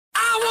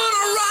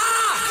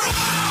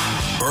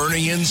I wanna rock!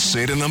 Bernie and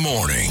Sid in the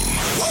morning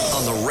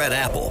on the Red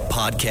Apple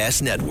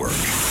Podcast Network.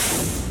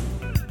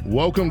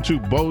 Welcome to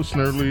Bo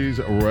Snerdley's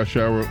Rush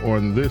Hour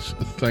on this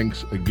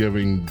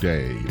Thanksgiving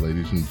Day.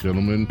 Ladies and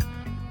gentlemen,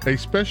 a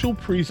special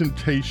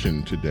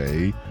presentation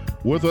today.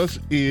 With us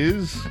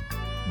is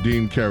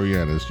Dean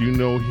Karayanis. You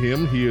know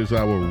him. He is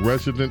our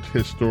resident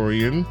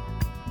historian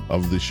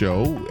of the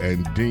show,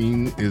 and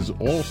Dean is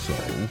also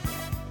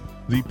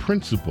the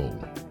principal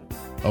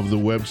of the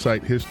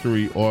website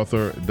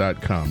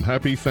historyauthor.com.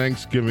 Happy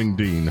Thanksgiving,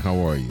 Dean. How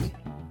are you?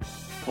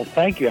 Well,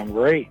 thank you. I'm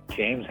great,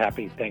 James.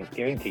 Happy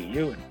Thanksgiving to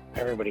you and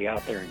everybody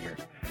out there in your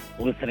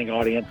listening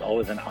audience.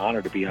 Always an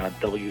honor to be on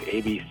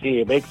WABC.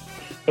 It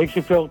makes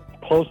you feel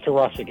close to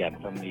Rush again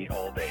from the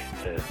old days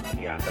to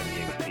be on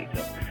WABC.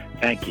 So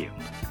thank you.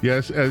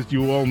 Yes, as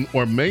you all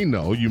or may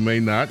know, you may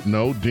not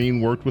know,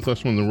 Dean worked with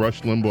us on the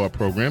Rush Limbaugh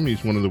program.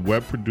 He's one of the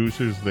web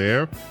producers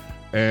there.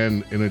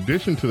 And in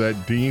addition to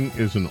that, Dean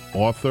is an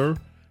author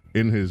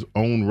in his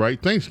own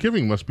right.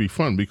 Thanksgiving must be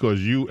fun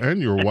because you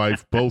and your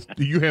wife both,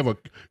 are you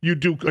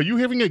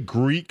having a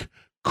Greek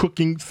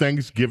cooking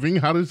Thanksgiving?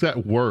 How does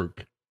that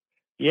work?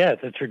 Yeah,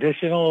 it's a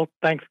traditional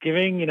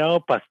Thanksgiving,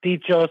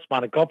 pastichos,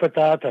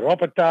 manakopita,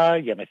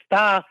 taropita,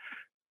 yamista,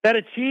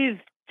 feta cheese,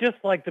 just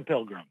like the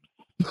Pilgrims.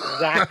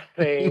 Exact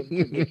same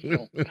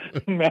traditional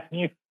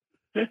menu.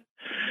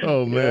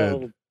 Oh,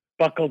 man.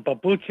 Buckled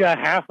papucha,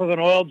 half of an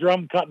oil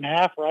drum cut in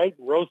half, right?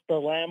 Roast the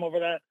lamb over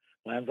that.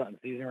 Lamb's not in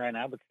season right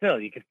now, but still,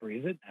 you could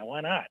freeze it, and why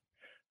not?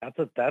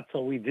 That's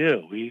what we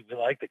do. We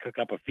like to cook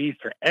up a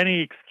feast for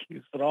any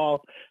excuse at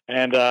all,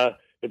 and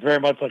it's very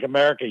much like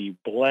America. You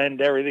blend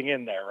everything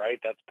in there,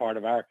 right? That's part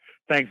of our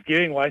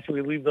Thanksgiving. Why should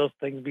we leave those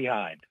things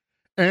behind?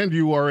 And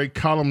you are a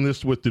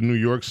columnist with the New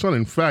York Sun.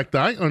 In fact,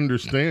 I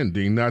understand,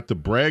 Dean, not to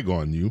brag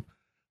on you,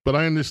 but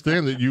I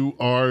understand that you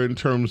are, in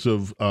terms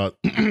of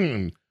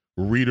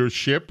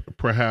readership,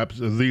 perhaps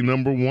the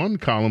number one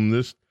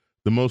columnist,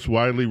 the most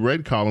widely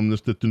read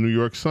columnist at the New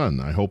York Sun.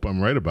 I hope I'm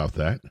right about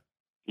that.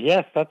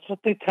 Yes, that's what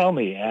they tell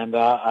me, and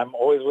I'm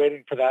always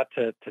waiting for that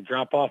to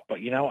drop off. But,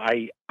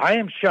 I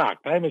am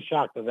shocked. I am as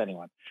shocked as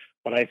anyone.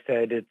 But I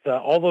said it's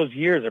all those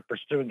years of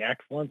pursuing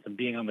excellence and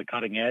being on the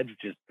cutting edge,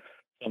 which is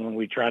something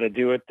we try to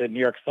do at the New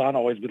York Sun,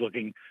 always be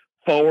looking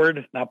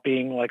forward, not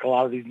being like a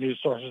lot of these news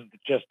sources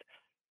that just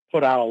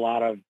put out a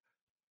lot of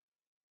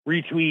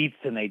retweets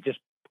and they just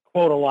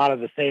quote a lot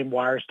of the same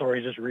wire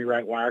stories, just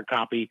rewrite wire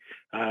copy.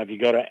 If you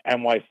go to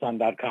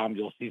nysun.com,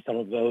 you'll see some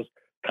of those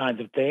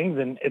kinds of things.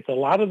 And it's a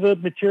lot of the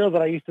material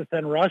that I used to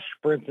send Rush.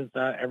 For instance,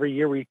 every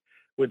year we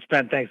would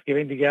spend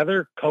Thanksgiving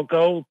together.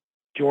 Coco,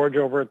 George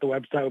over at the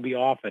website would be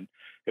off, and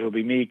it would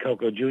be me,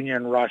 Coco Jr.,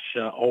 and Rush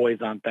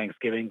always on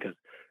Thanksgiving because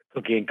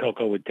Cookie and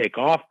Coco would take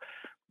off.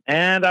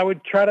 And I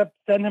would try to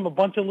send him a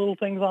bunch of little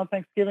things on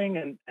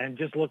Thanksgiving and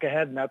just look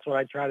ahead. And that's what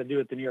I try to do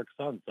at the New York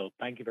Sun. So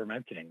thank you for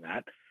mentioning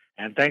that.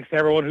 And thanks to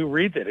everyone who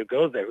reads it, who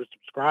goes there, who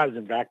subscribes.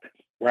 In fact,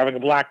 we're having a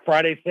Black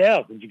Friday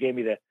sale since you gave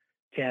me the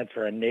chance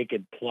for a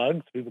naked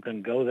plug. So people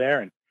can go there,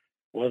 and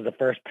it was the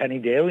first penny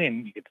daily,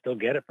 and you could still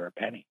get it for a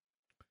penny.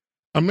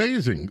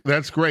 Amazing.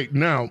 That's great.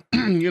 Now,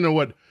 you know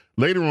what?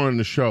 Later on in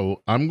the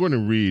show, I'm going to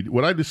read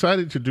what I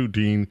decided to do,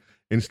 Dean.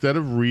 Instead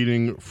of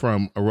reading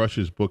from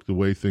Rush's book, The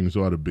Way Things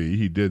Ought to Be,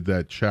 he did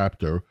that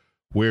chapter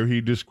where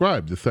he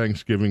described the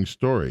Thanksgiving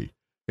story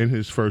in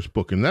his first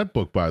book. And that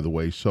book, by the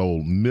way,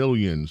 sold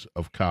millions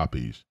of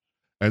copies.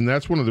 And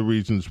that's one of the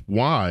reasons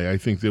why I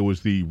think there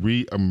was the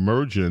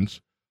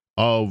reemergence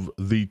of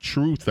the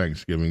true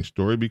Thanksgiving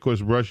story,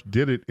 because Rush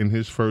did it in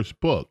his first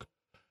book.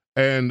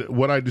 And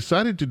what I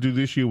decided to do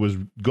this year was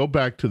go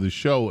back to the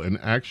show and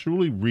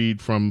actually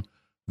read from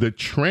the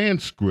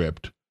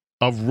transcript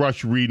of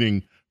Rush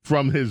reading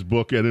from his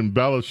book and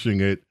embellishing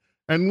it,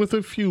 and with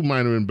a few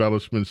minor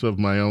embellishments of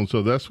my own.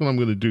 So that's what I'm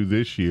going to do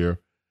this year,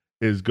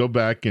 is go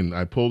back and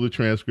I pull the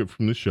transcript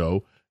from the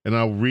show, and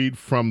I'll read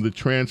from the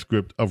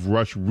transcript of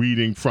Rush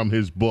reading from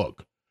his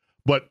book.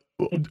 But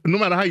no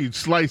matter how you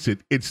slice it,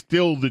 it's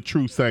still the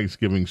true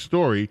Thanksgiving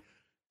story.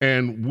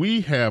 And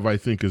we have, I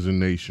think, as a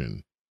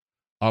nation,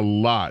 a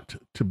lot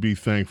to be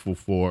thankful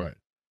for.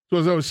 So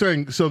as I was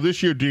saying, so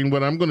this year, Dean,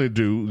 what I'm going to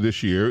do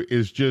this year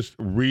is just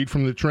read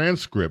from the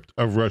transcript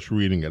of Rush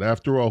reading it.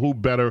 After all,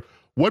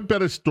 what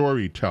better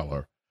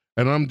storyteller?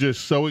 And I'm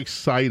just so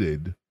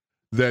excited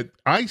that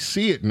I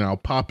see it now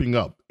popping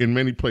up in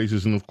many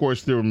places. And of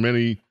course, there are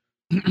many,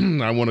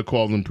 I want to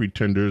call them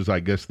pretenders. I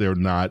guess they're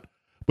not,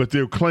 but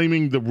they're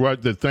claiming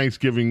the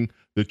Thanksgiving,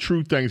 the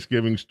true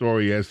Thanksgiving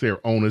story as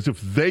their own, as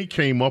if they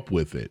came up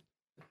with it.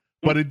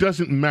 But it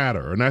doesn't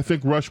matter. And I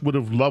think Rush would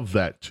have loved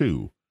that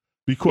too.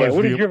 Because it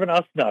would have driven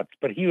us nuts,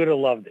 but he would have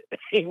loved it.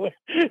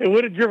 It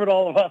would have driven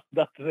all of us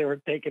nuts if they were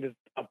taking his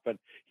stuff, but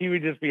he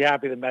would just be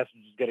happy the message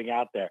is getting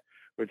out there,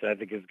 which I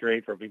think is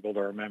great for people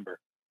to remember.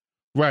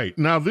 Right.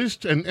 Now, this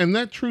and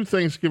that true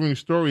Thanksgiving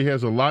story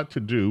has a lot to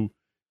do,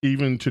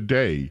 even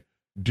today,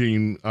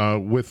 Dean,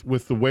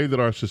 with the way that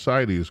our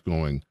society is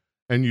going.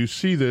 And you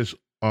see this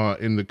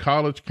in the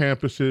college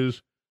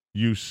campuses.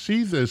 You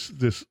see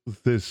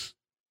this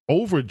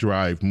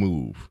overdrive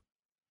move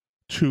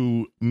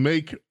to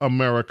make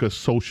America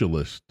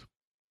socialist.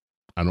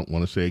 I don't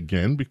want to say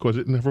again because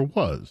it never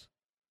was.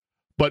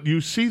 But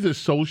you see this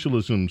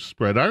socialism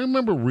spread. I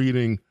remember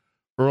reading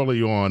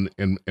early on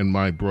in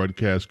my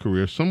broadcast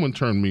career, someone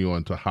turned me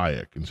on to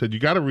Hayek and said, you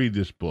got to read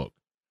this book.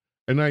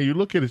 And now you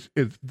look at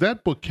it,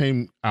 that book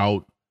came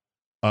out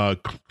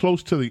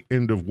close to the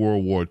end of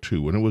World War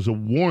II, and it was a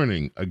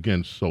warning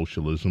against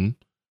socialism.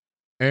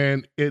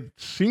 And it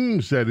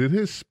seems that it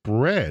has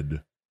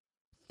spread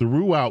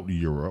throughout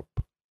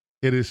Europe.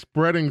 It is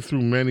spreading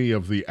through many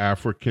of the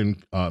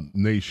African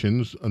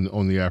nations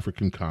on the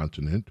African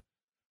continent.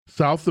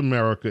 South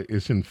America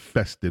is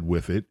infested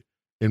with it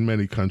in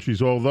many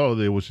countries, although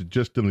there was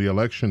just in the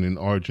election in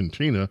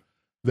Argentina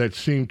that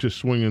seemed to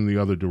swing in the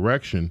other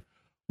direction.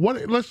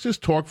 Let's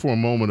just talk for a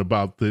moment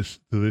about this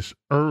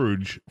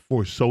urge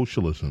for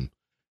socialism.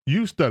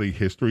 You study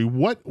history.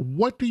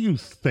 What do you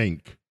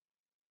think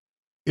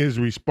is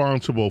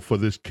responsible for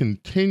this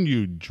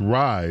continued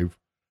drive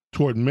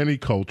toward many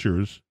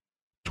cultures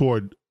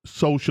toward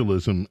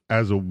socialism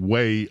as a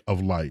way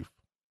of life?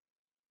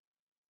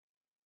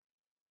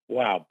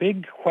 Wow,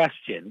 big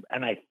question.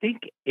 And I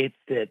think it's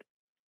that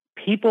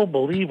people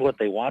believe what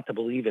they want to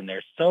believe, and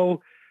they're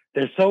so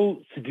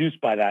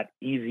seduced by that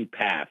easy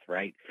path,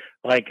 right?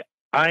 Like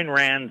Ayn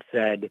Rand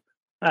said,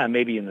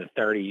 maybe in the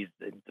 30s,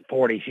 the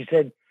 40s, she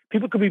said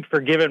people could be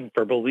forgiven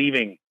for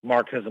believing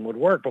Marxism would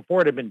work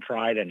before it had been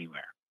tried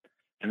anywhere.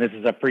 And this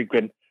is a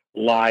frequent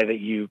lie that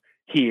you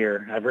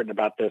hear. I've written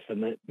about this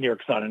in the New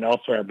York Sun and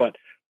elsewhere, but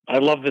I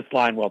love this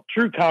line. Well,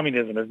 true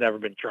communism has never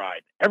been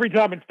tried. Every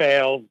time it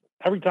fails,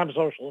 every time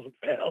socialism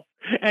fails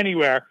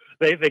anywhere,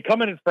 they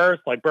come in at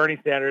first, like Bernie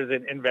Sanders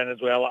in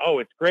Venezuela. Oh,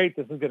 it's great.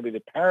 This is going to be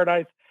the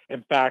paradise.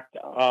 In fact,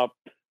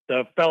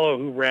 the fellow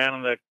who ran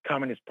on the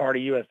Communist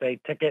Party USA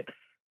ticket,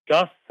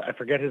 Gus, I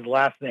forget his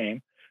last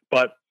name,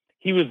 but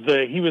he was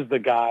the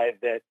guy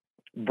that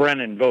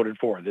Brennan voted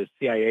for, the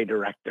CIA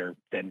director,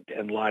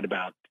 and lied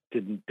about.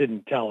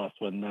 Didn't tell us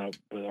or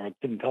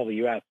didn't tell the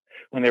U.S.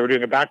 when they were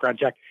doing a background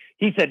check.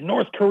 He said,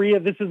 North Korea,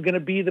 this is going to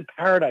be the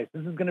paradise.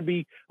 This is going to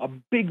be a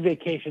big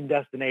vacation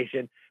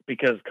destination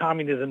because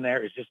communism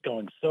there is just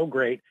going so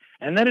great.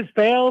 And then it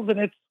fails, and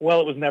it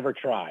was never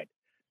tried.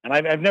 And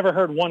I've never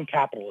heard one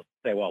capitalist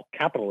say, well,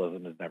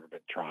 capitalism has never been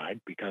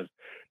tried, because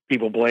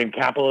people blame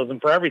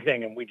capitalism for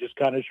everything, and we just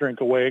kind of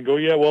shrink away and go,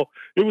 yeah, well,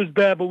 it was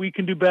bad, but we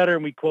can do better.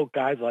 And we quote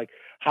guys like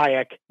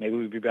Hayek. Maybe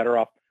we'd be better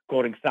off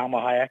quoting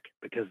Salma Hayek,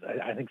 because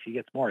I think she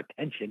gets more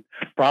attention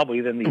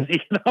probably than these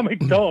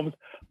economic tomes.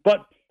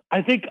 But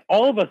I think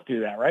all of us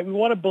do that, right? We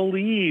want to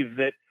believe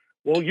that,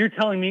 well, you're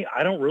telling me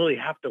I don't really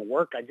have to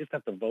work. I just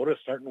have to vote a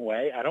certain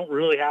way. I don't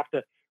really have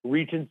to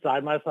reach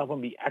inside myself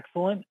and be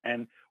excellent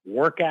and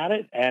work at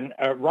it. And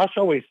Rush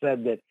always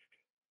said that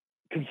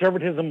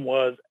conservatism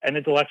was an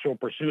intellectual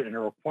pursuit and it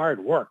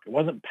required work. It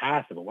wasn't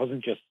passive. It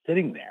wasn't just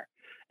sitting there.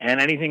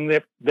 And anything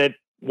that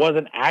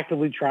wasn't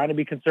actively trying to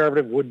be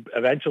conservative would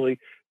eventually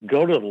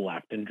go to the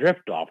left and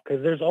drift off,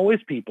 because there's always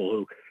people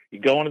who you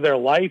go into their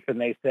life and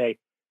they say,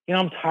 you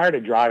know, I'm tired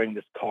of driving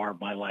this car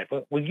of my life.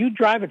 Will you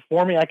drive it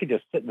for me? I could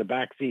just sit in the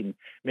back seat and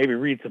maybe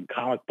read some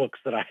comic books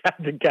that I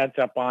have to catch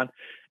up on.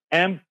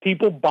 And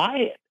people buy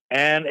it.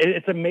 And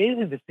it's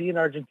amazing to see in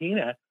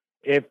Argentina,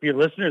 if your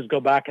listeners go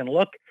back and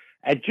look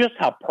at just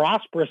how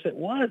prosperous it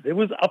was. It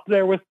was up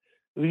there with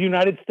the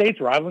United States,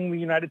 rivaling the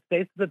United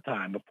States at the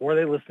time, before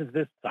they listened to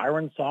this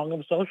siren song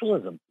of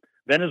socialism.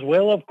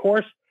 Venezuela, of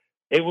course,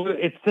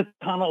 it sits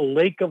on a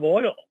lake of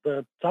oil,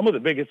 some of the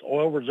biggest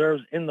oil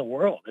reserves in the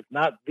world, if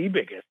not the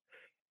biggest.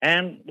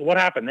 And what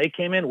happened? They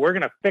came in, we're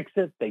going to fix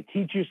it. They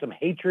teach you some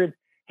hatred.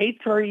 Hate's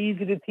very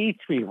easy to teach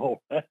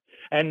people.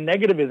 And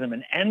negativism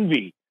and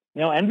envy.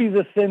 You know, envy is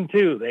a sin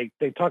too.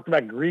 They talked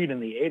about greed in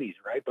the 80s,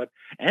 right? But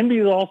envy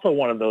is also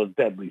one of those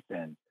deadly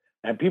sins.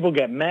 And people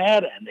get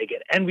mad and they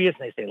get envious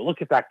and they say,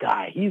 look at that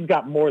guy. He's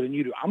got more than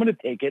you do. I'm going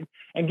to take it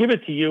and give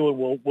it to you,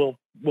 and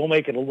we'll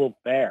make it a little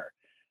fair.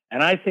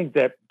 And I think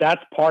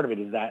that's part of it,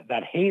 is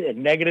that hate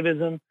and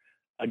negativism.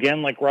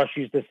 Again, like Rush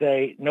used to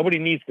say, nobody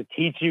needs to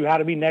teach you how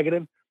to be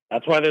negative.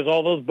 That's why there's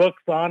all those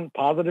books on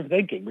positive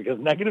thinking, because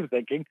negative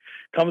thinking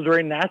comes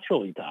very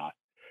naturally to us.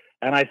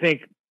 And I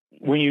think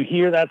when you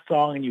hear that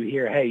song and you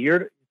hear, hey,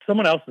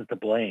 someone else is to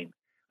blame.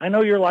 I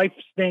know your life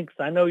stinks.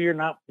 I know you're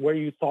not where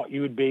you thought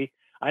you would be.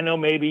 I know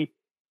maybe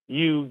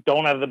you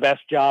don't have the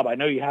best job. I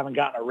know you haven't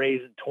gotten a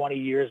raise in 20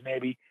 years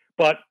maybe.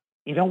 But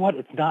you know what?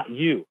 It's not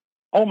you.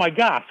 Oh, my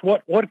gosh,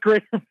 what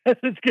greater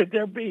message could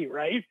there be,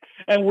 right?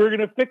 And we're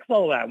going to fix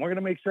all that. And we're going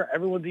to make sure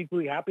everyone's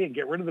equally happy and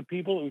get rid of the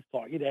people who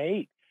taught you to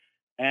hate.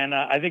 And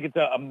I think it's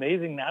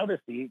amazing now to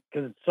see,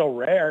 because it's so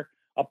rare,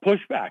 a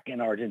pushback in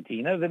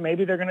Argentina that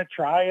maybe they're going to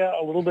try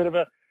a little bit of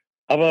a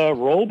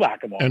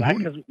rollback of all that.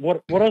 Because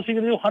what else are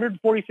you going to do?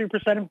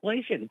 143%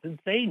 inflation. It's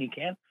insane. You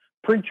can't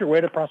print your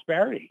way to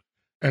prosperity.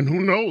 And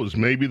who knows?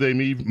 Maybe they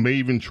may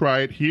even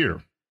try it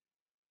here.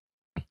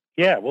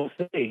 Yeah, we'll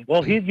see.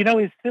 Well, his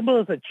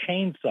symbol is a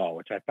chainsaw,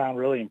 which I found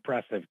really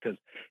impressive, because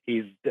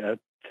he's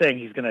saying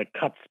he's going to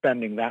cut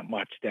spending that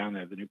much down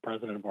there, the new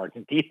president of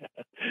Argentina.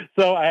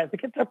 So I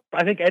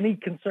think any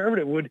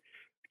conservative would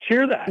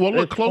cheer that. Well,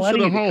 look, There's closer to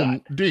plenty home,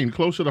 cut. Dean,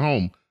 closer to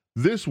home.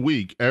 This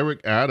week,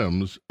 Eric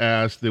Adams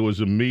asked, there was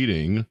a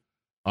meeting.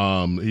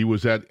 He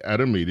was at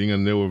a meeting,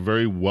 and there were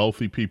very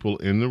wealthy people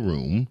in the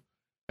room.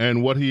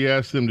 And what he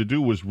asked them to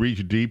do was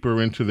reach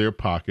deeper into their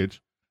pockets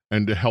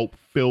and to help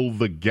fill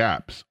the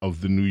gaps of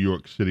the New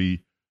York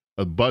City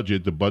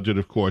budget. The budget,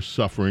 of course,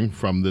 suffering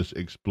from this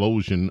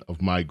explosion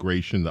of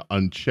migration, the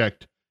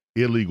unchecked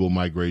illegal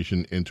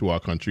migration into our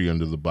country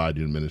under the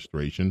Biden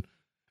administration.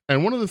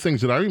 And one of the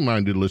things that I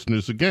reminded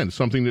listeners, again,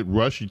 something that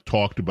Rush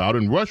talked about,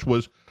 and Rush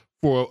was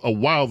for a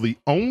while the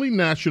only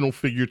national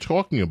figure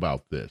talking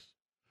about this,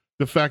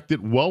 the fact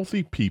that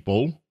wealthy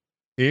people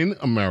in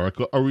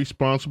America are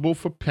responsible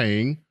for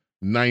paying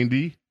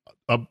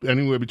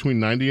anywhere between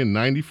 90 and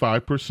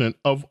 95%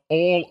 of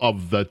all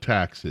of the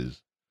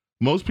taxes.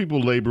 Most people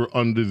labor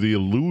under the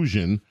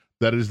illusion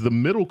that is the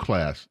middle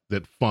class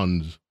that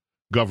funds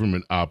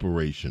government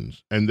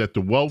operations, and that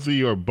the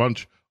wealthy are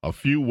a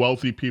few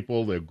wealthy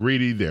people. They're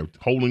greedy, they're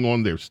holding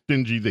on, they're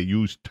stingy, they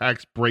use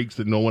tax breaks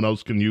that no one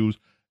else can use,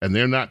 and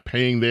they're not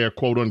paying their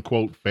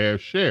quote-unquote fair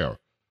share,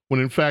 when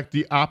in fact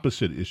the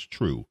opposite is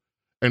true.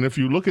 And if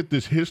you look at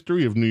this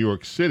history of New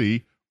York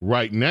City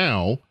right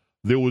now,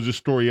 there was a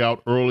story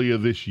out earlier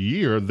this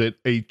year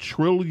that $1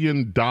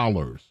 trillion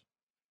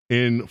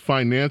in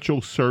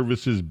financial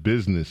services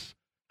business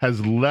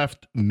has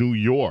left New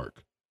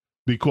York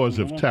because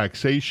of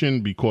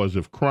taxation, because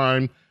of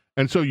crime.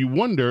 And so you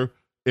wonder,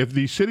 if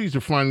these cities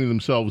are finding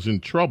themselves in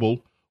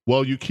trouble,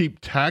 well, you keep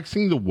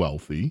taxing the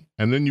wealthy,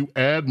 and then you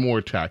add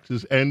more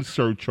taxes and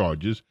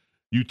surcharges.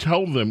 You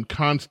tell them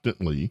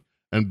constantly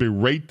and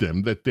berate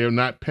them that they're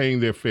not paying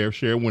their fair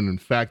share when, in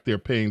fact, they're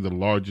paying the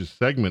largest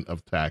segment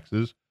of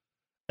taxes.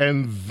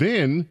 And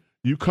then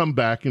you come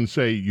back and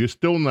say, you're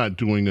still not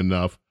doing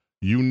enough.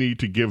 You need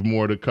to give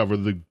more to cover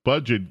the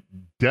budget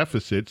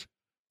deficits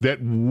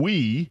that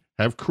we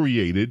have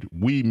created,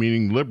 we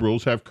meaning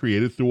liberals have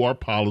created through our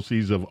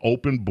policies of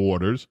open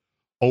borders,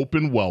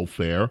 open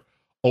welfare,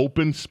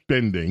 open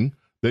spending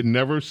that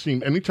never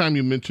seem, anytime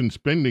you mention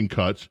spending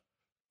cuts,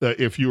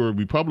 if you're a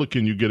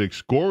Republican, you get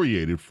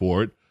excoriated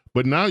for it.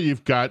 But now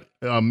you've got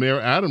Mayor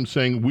Adams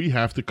saying we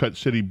have to cut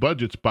city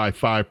budgets by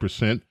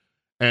 5%,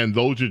 and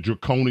those are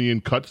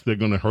draconian cuts. They're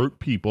going to hurt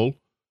people.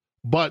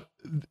 But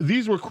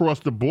these were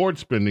across-the-board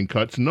spending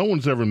cuts. No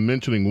one's ever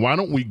mentioning, why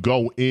don't we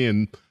go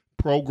in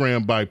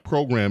program by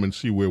program and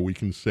see where we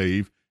can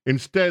save?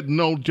 Instead,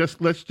 no,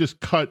 let's just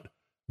cut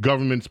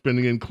government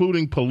spending,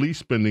 including police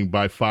spending,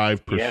 by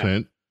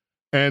 5%,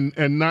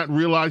 and not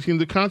realizing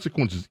the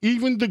consequences.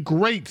 Even the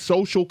great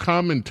social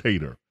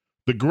commentator,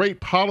 the great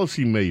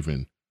policy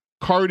maven,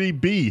 Cardi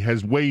B,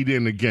 has weighed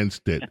in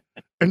against it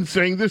and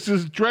saying this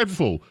is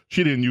dreadful.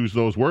 She didn't use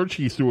those words.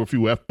 She threw a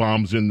few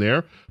F-bombs in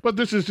there, but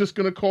this is just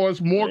going to cause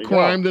more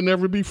crime than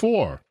ever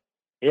before.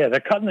 Yeah,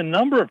 they're cutting the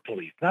number of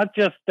police, not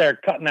just they're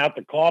cutting out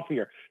the coffee,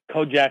 or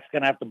Kojak's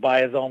going to have to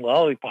buy his own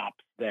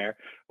lollipops there,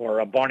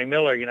 or Barney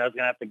Miller, is going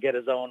to have to get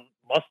his own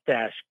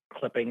mustache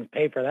clippings,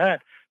 pay for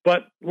that.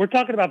 But we're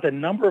talking about the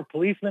number of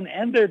policemen,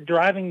 and they're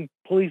driving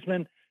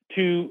policemen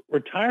to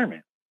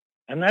retirement.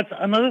 And that's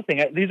another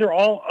thing. These are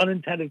all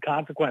unintended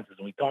consequences.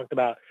 And we talked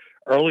about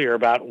earlier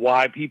about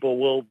why people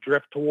will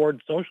drift towards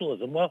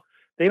socialism. Well,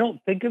 they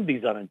don't think of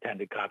these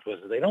unintended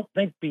consequences. They don't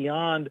think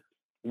beyond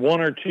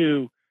one or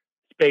two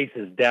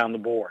spaces down the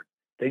board.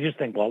 They just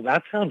think, well,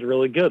 that sounds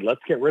really good.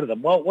 Let's get rid of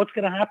them. Well, what's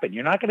going to happen?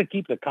 You're not going to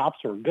keep the cops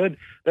who are good.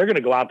 They're going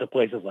to go out to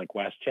places like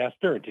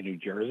Westchester, into New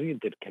Jersey,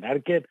 into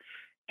Connecticut.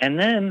 And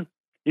then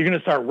you're going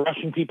to start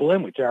rushing people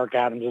in, which Eric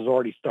Adams is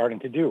already starting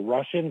to do.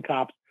 Rush in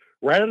cops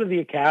right out of the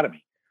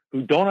academy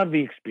who don't have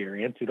the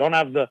experience, who don't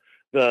have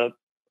the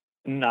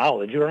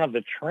knowledge, who don't have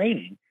the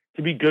training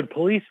to be good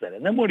policemen.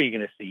 And then what are you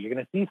going to see? You're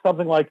going to see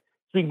something like,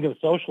 speaking of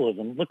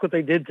socialism, look what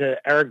they did to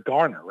Eric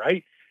Garner,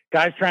 right?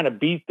 Guys trying to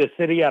beat the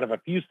city out of a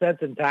few cents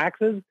in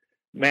taxes.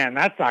 Man,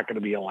 that's not going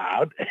to be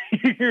allowed.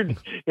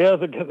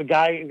 The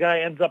guy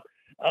ends up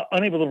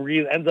unable to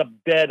breathe, ends up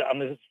dead on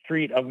the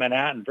street of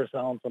Manhattan for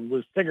selling some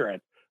loose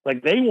cigarettes.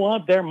 Like, they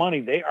want their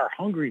money. They are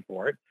hungry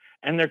for it.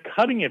 And they're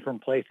cutting it from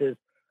places,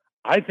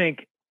 I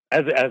think,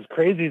 as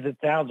crazy as it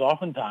sounds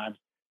oftentimes,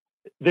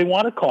 they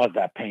want to cause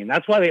that pain.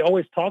 That's why they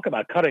always talk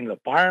about cutting the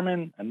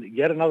firemen. And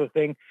yet another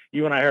thing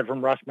you and I heard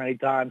from Rush many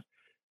times,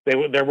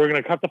 we're going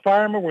to cut the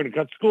firemen, we're going to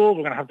cut schools,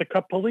 we're going to have to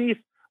cut police.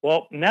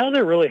 Well, now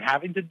they're really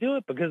having to do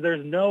it because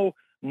there's no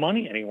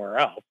money anywhere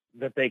else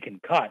that they can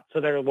cut. So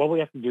we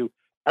have to do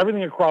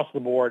everything across the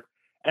board.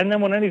 And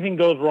then when anything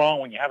goes wrong,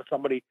 when you have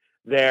somebody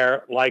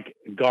there like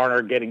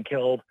Garner getting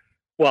killed,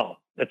 well,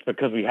 that's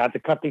because we had to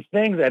cut these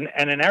things. And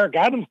in Eric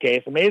Adams'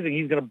 case, amazing,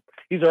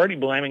 he's already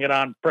blaming it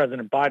on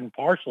President Biden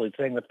partially,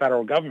 saying the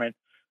federal government,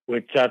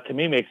 which to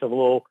me makes it a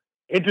little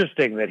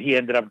interesting that he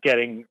ended up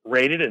getting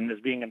raided and is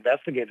being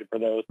investigated for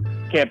those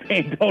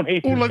campaign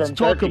donations. Well, let's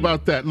talk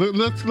about that.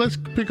 Let's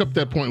pick up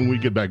that point when we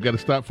get back. Got to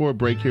stop for a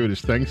break here. It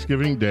is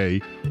Thanksgiving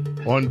Day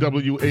on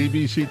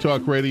WABC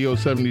Talk Radio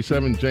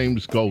 77.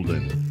 James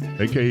Golden,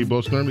 a.k.a.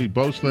 Bo Snerdly.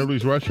 Bo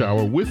Snerdly's Rush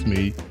Hour with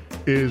me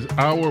is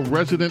our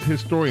resident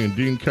historian,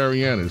 Dean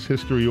Karayanis,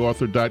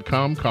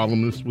 historyauthor.com,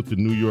 columnist with the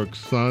New York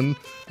Sun,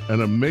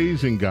 an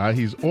amazing guy.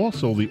 He's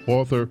also the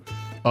author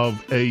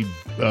of a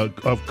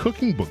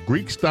cooking book,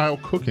 Greek-style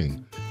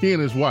cooking, he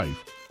and his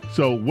wife.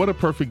 So what a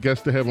perfect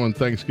guest to have on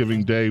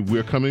Thanksgiving Day.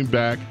 We're coming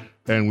back,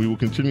 and we will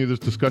continue this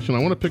discussion. I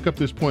want to pick up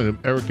this point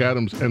of Eric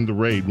Adams and the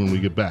raid when we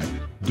get back.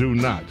 Do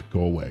not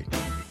go away.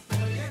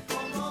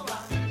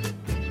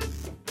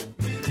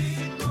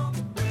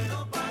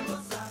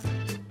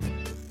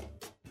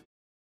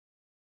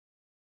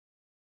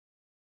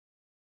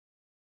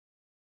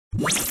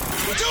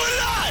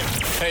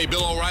 Hey,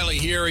 Bill O'Reilly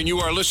here, and you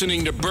are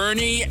listening to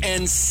Bernie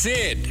and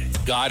Sid.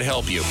 God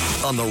help you.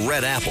 On the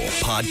Red Apple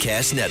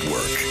Podcast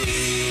Network.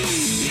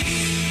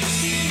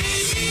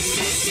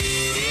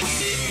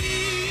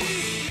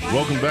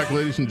 Welcome back,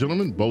 ladies and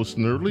gentlemen. Bo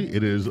Snerdley.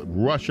 It is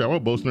Rush Hour.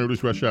 Bo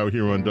Snerdley's Rush Hour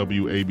here on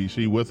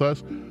WABC with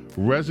us.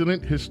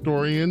 Resident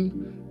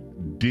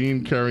historian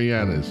Dean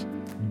Karayanis.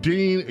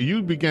 Dean,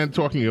 you began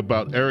talking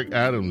about Eric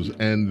Adams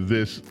and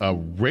this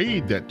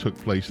raid that took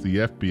place, the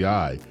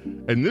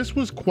FBI, and this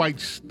was quite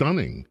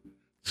stunning.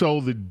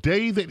 So the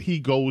day that he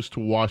goes to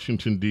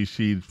Washington,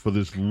 D.C. for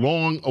this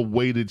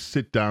long-awaited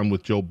sit-down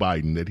with Joe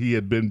Biden that he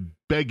had been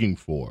begging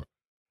for,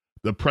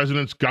 the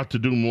president's got to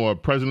do more,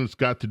 president's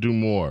got to do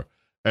more.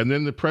 And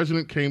then the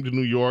president came to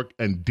New York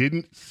and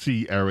didn't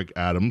see Eric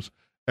Adams.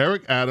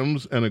 Eric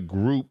Adams and a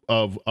group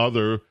of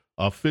other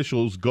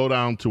officials go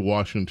down to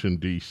Washington,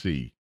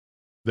 D.C.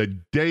 The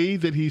day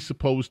that he's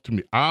supposed to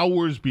meet,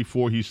 hours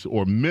before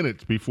or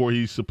minutes before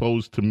he's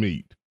supposed to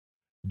meet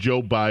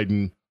Joe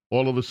Biden,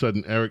 all of a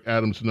sudden Eric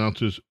Adams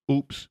announces,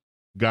 oops,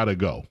 gotta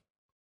go.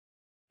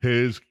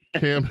 His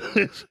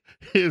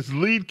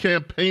lead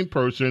campaign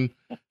person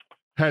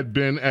had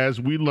been,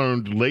 as we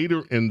learned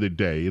later in the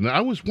day, and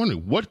I was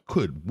wondering, what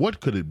could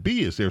it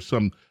be? Is there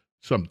some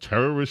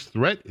terrorist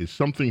threat? Is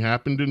something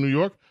happened in New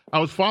York? I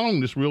was following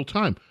this real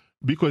time,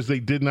 because they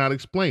did not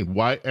explain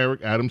why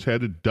Eric Adams had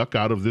to duck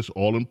out of this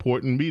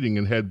all-important meeting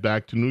and head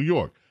back to New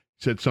York.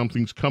 He said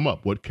something's come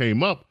up. What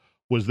came up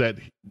was that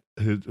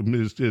his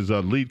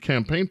lead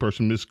campaign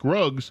person, Ms.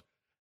 Scruggs,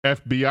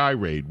 FBI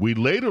raid. We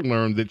later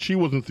learned that she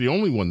wasn't the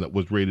only one that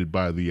was raided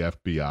by the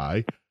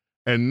FBI,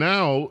 and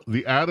now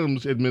the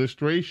Adams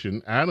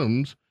administration,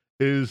 Adams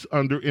is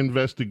under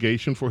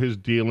investigation for his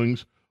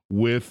dealings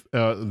with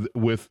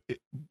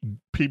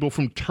people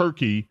from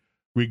Turkey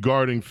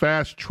regarding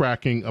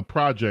fast-tracking a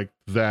project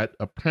that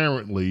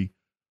apparently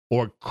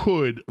or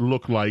could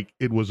look like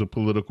it was a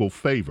political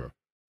favor.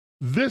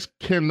 This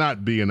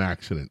cannot be an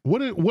accident.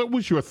 What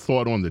was your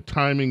thought on the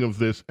timing of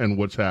this and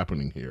what's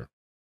happening here?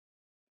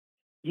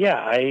 Yeah,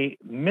 I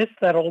missed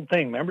that old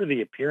thing. Remember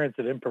the appearance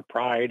of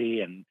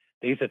impropriety, and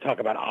they used to talk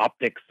about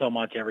optics so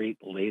much. Every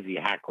lazy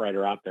hack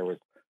writer out there was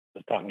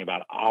talking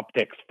about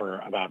optics for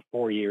about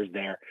 4 years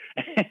there.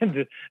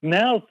 And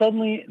now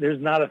suddenly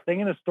there's not a thing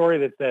in the story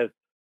that says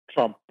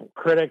Trump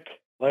critic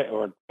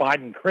or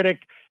Biden critic.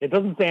 It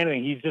doesn't say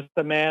anything. He's just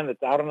the man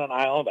that's out on an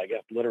island, I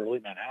guess literally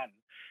Manhattan.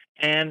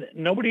 And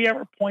nobody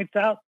ever points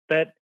out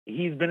that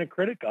he's been a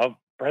critic of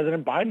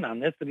President Biden on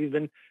this, that he's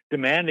been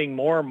demanding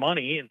more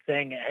money and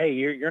saying, hey,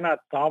 you're not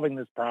solving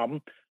this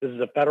problem. This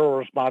is a federal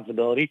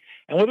responsibility.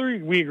 And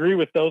whether we agree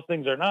with those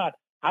things or not,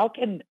 how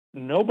can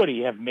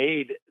nobody have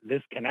made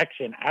this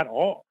connection at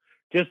all?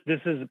 Just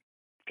this is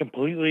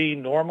completely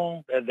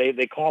normal.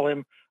 They call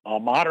him a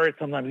moderate,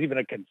 sometimes even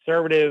a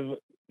conservative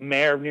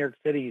mayor of New York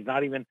City. He's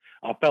not even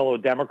a fellow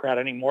Democrat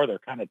anymore. They're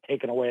kind of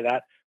taking away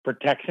that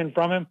protection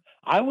from him.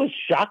 I was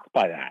shocked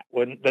by that,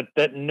 when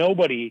that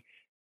nobody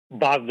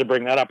bothered to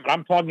bring that up. But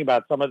I'm talking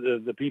about some of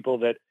the people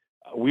that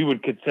we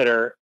would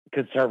consider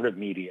conservative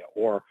media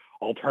or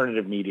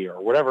alternative media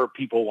or whatever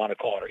people want to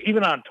call it, or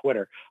even on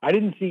Twitter. I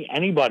didn't see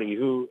anybody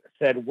who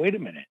said, wait a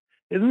minute,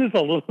 isn't this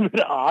a little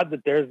bit odd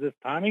that there's this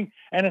timing?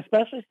 And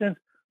especially since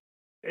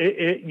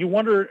you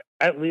wonder,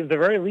 at least, the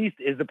very least,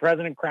 is the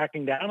president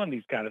cracking down on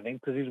these kind of things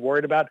because he's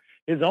worried about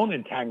his own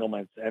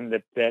entanglements and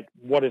that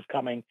what is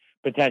coming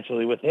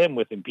potentially with him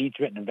with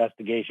impeachment and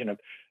investigation of,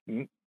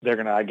 they're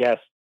going to, I guess,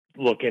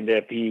 look into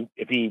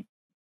if he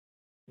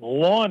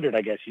laundered,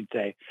 I guess you'd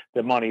say,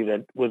 the money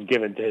that was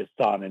given to his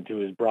son and to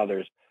his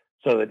brothers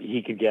so that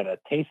he could get a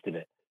taste of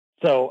it.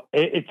 So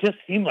it just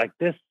seemed like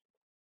this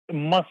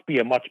must be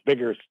a much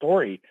bigger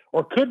story,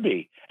 or could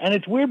be. And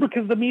it's weird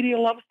because the media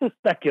loves to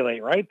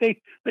speculate, right?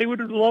 They would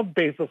love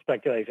baseless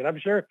speculation. I'm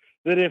sure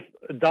that if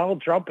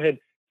Donald Trump had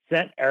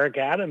sent Eric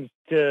Adams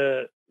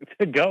to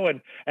go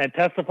and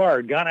testify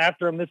or gone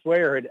after him this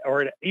way or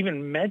had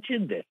even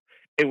mentioned this,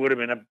 it would have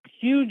been a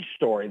huge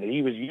story that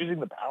he was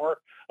using the power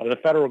of the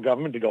federal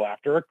government to go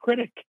after a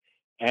critic.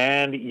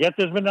 And yet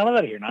there's been none of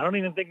that here. And I don't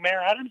even think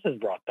Mayor Adams has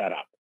brought that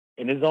up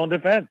in his own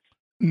defense.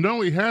 No,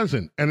 he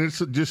hasn't. And it's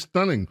just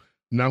stunning.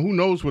 Now, who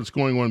knows what's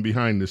going on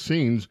behind the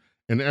scenes?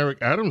 And Eric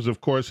Adams,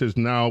 of course, has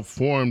now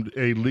formed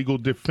a legal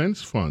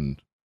defense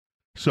fund.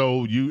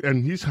 So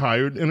and he's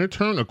hired an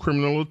attorney, a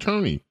criminal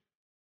attorney.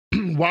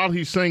 While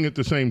he's saying at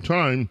the same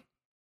time,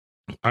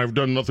 I've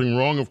done nothing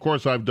wrong. Of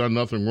course, I've done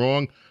nothing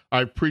wrong.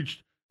 I've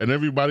preached And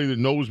everybody that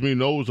knows me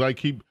knows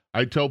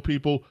I tell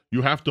people,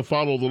 you have to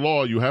follow the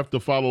law. You have to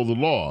follow the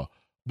law.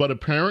 But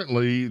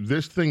apparently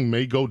this thing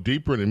may go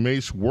deeper and it may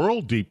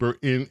swirl deeper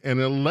in an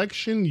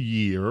election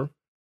year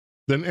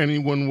than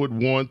anyone would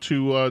want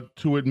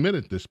to admit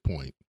at this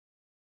point.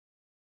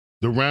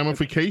 The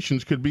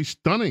ramifications could be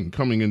stunning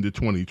coming into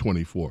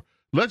 2024.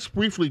 Let's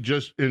briefly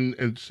just,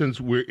 and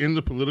since we're in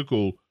the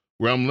political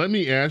realm, let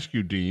me ask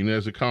you, Dean,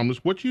 as a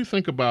columnist, what do you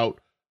think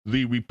about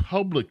the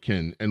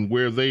Republican and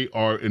where they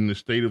are in the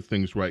state of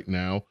things right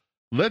now?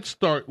 Let's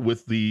start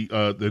with the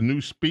new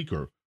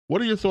speaker.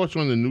 What are your thoughts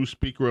on the new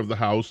Speaker of the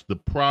House, the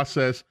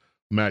process?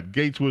 Matt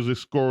Gaetz was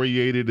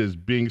excoriated as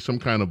being some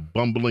kind of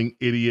bumbling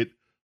idiot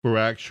for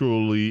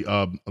actually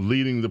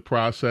leading the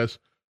process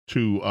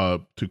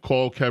to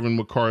call Kevin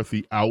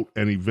McCarthy out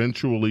and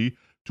eventually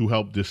to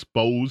help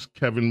dispose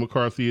Kevin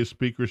McCarthy of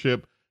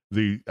speakership.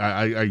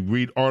 I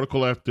read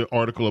article after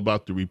article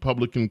about the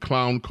Republican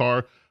clown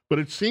car, but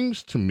it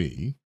seems to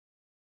me,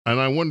 and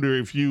I wonder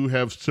if you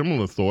have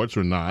similar thoughts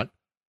or not,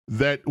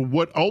 that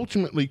what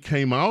ultimately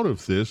came out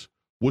of this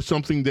was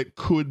something that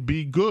could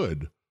be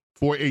good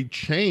for a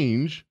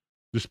change,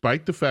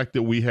 despite the fact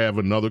that we have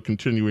another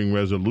continuing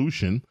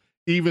resolution.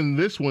 Even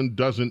this one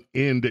doesn't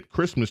end at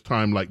Christmas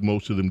time like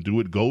most of them do.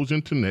 It goes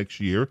into next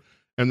year,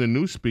 and the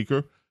new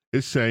speaker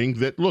is saying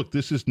that, look,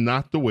 this is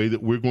not the way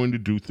that we're going to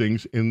do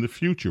things in the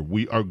future.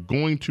 We are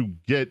going to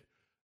get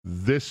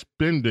this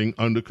spending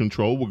under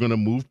control. We're going to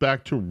move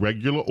back to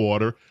regular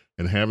order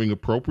and having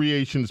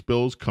appropriations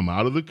bills come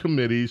out of the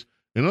committees.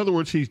 In other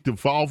words, he's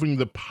devolving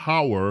the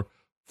power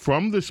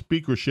from the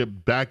speakership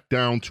back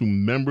down to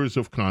members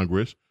of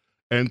Congress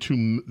and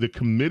to the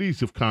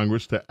committees of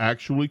Congress to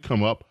actually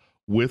come up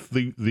with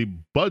the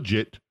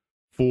budget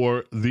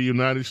for the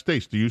United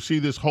States. Do you see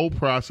this whole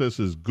process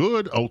as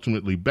good,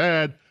 ultimately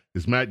bad?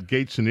 Is Matt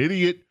Gaetz an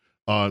idiot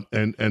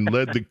and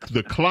led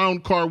the clown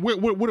car?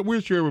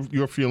 Where's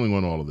your feeling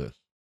on all of this?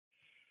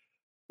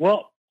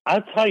 Well,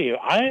 I'll tell you,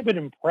 I have been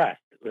impressed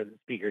with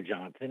Speaker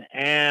Johnson,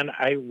 and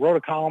I wrote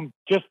a column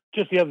just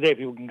the other day,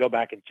 people can go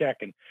back and check,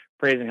 and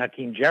praising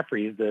Hakeem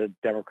Jeffries, the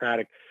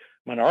Democratic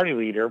minority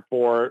leader,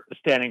 for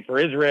standing for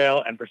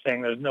Israel and for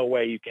saying there's no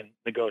way you can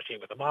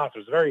negotiate with Hamas. It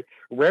was a very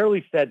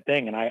rarely said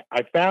thing, and I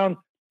found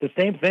the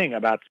same thing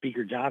about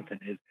Speaker Johnson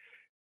is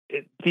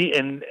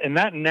in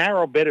that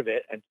narrow bit of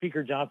it, and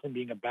Speaker Johnson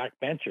being a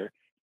backbencher,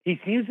 he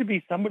seems to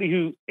be somebody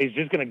who is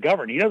just going to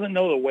govern. He doesn't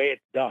know the way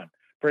it's done.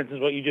 For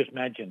instance, what you just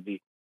mentioned, the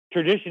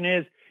tradition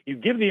is you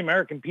give the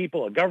American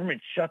people a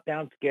government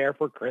shutdown scare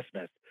for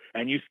Christmas,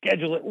 and you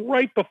schedule it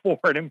right before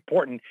an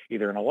important,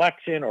 either an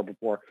election or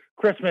before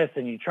Christmas,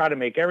 and you try to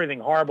make everything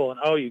horrible. And,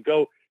 you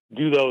go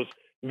do those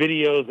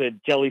videos at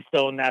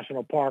Jellystone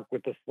National Park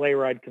with the sleigh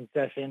ride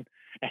concession,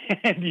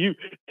 and you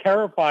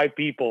terrify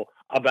people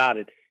about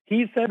it.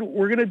 He said,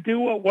 we're going to do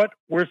what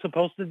we're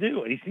supposed to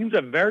do. And he seems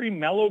a very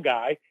mellow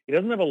guy. He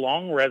doesn't have a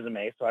long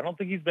resume, so I don't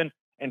think he's been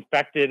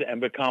infected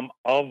and become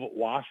of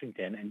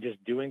Washington and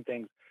just doing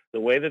things the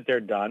way that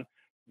they're done.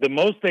 The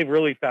most they've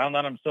really found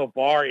on him so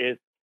far is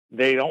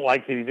they don't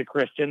like that he's a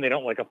Christian. They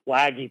don't like a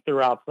flag he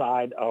threw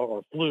outside,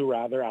 or flew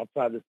rather,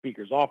 outside the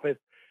speaker's office.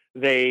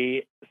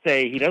 They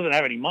say he doesn't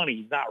have any money.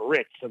 He's not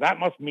rich. So that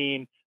must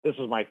mean, this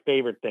was my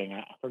favorite thing.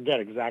 I forget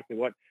exactly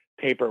what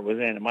paper it was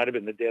in. It might have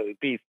been the Daily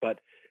Beast, but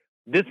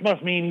this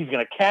must mean he's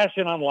going to cash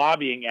in on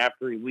lobbying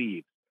after he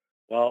leaves.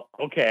 Well,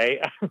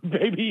 okay,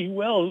 maybe he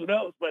will, who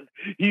knows? But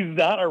he's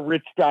not a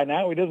rich guy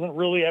now. He doesn't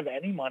really have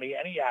any money,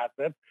 any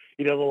assets.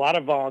 He does a lot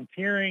of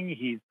volunteering.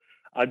 He's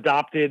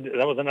adopted.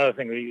 That was another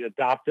thing. He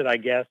adopted, I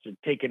guess, or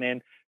taken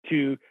in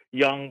 2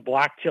 young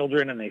black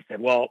children. And they said,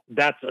 well,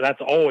 that's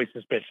always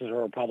suspicious. A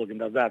Republican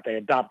does that. They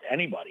adopt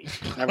anybody.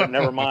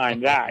 Never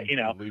mind that.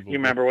 You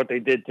remember what they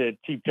did to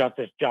Chief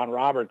Justice John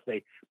Roberts.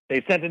 They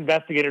sent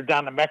investigators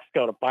down to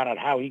Mexico to find out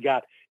how he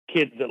got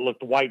kids that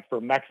looked white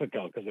from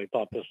Mexico because they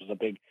thought this was a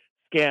big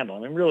scandal. I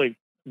mean, really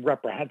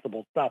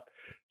reprehensible stuff.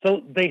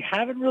 So they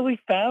haven't really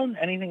found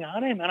anything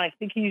on him, and I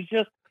think he's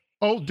just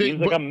he's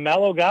like a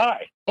mellow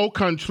guy. Au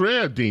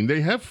contraire, Dean,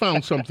 they have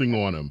found something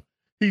on him.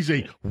 He's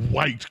a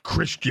white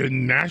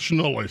Christian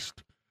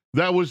nationalist.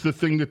 That was the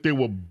thing that they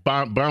were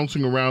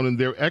bouncing around in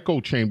their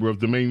echo chamber of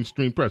the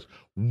mainstream press.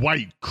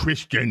 White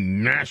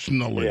Christian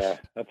nationalist. Yeah,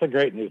 that's a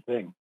great new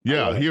thing.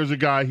 Yeah, here's a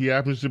guy, he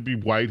happens to be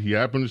white, he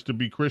happens to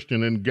be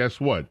Christian, and guess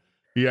what?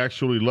 He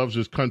actually loves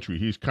his country.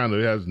 He's kind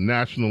of has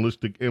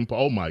nationalistic impulse.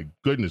 Oh, my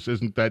goodness,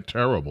 isn't that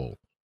terrible?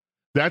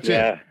 That's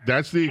it.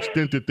 That's the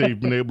extent that they've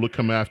been able to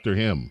come after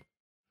him.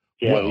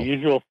 Yeah, the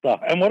usual stuff.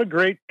 And what a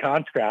great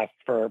contrast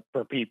for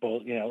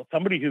people,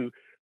 somebody who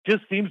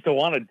just seems to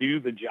want to do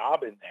the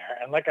job in there.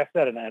 And like I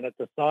said, and at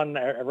the Sun,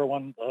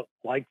 everyone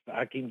likes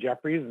Hakeem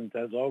Jeffries and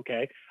says,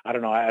 okay, I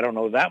don't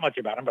know that much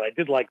about him, but I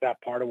did like that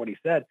part of what he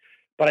said.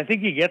 But I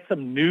think you get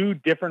some new,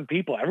 different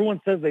people.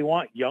 Everyone says they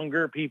want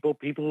younger people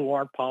who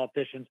aren't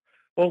politicians.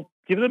 Well,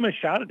 give them a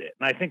shot at it.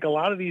 And I think a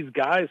lot of these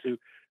guys who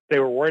they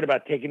were worried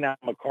about taking out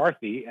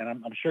McCarthy, and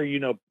I'm sure you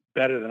know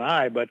better than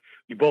I, but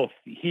you both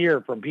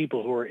hear from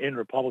people who are in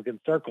Republican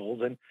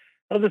circles, and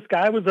Oh, this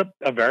guy was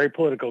a very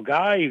political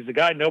guy. He was a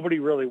guy nobody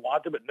really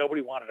wanted, but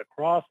nobody wanted to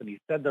cross, and he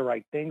said the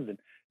right things and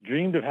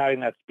dreamed of having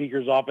that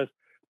speaker's office.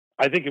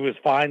 I think it was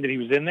fine that he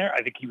was in there.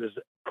 I think he was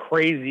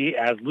crazy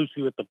as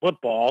Lucy with the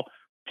football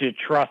to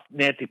trust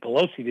Nancy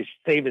Pelosi to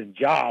save his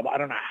job. I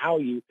don't know how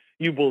you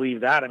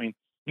believe that. I mean,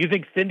 you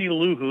think Cindy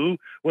Lou Who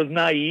was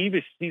naive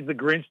if she sees the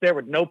Grinch there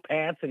with no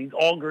pants and he's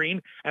all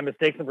green and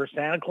mistakes him for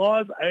Santa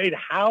Claus? I mean,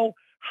 how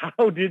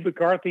did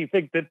McCarthy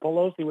think that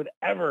Pelosi would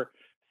ever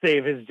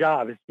save his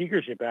job, his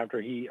speakership,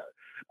 after he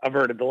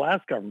averted the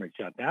last government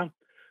shutdown?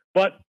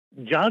 But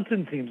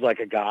Johnson seems like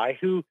a guy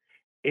who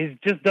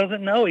just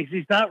doesn't know.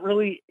 He's not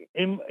really,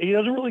 he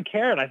doesn't really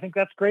care. And I think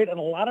that's great. And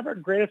a lot of our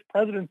greatest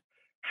presidents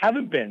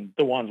haven't been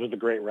the ones with the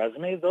great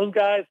resumes. Those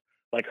guys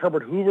like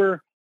Herbert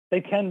Hoover,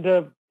 they tend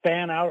to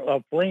flame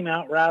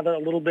out rather a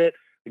little bit.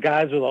 The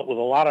guys with a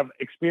lot of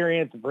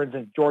experience, for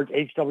instance, George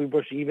H.W.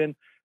 Bush, even,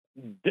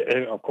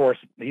 of course,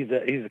 he's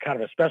a kind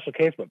of a special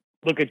case, but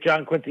look at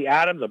John Quincy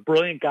Adams, a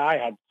brilliant guy,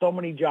 had so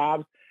many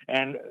jobs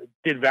and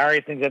did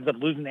various things, ended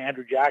up losing to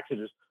Andrew Jackson,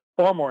 who's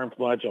far more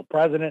influential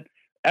president.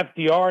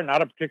 FDR,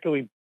 not a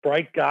particularly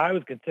bright guy,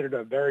 was considered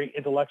a very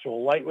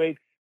intellectual lightweight.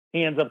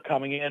 He ends up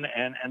coming in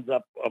and ends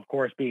up, of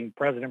course, being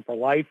president for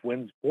life,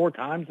 wins 4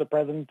 times the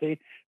presidency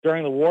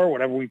during the war,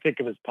 whatever we think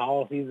of his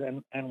policies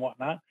and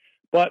whatnot.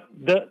 But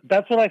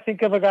that's what I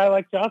think of a guy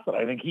like Johnson.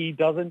 I think he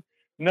doesn't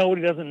know what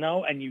he doesn't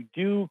know, and you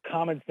do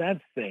common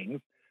sense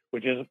things,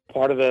 which is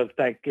part of the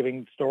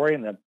Thanksgiving story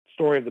and the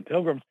story of the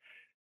Pilgrims.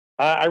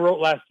 I wrote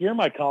last year in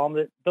my column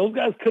that those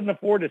guys couldn't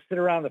afford to sit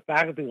around the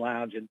faculty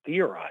lounge and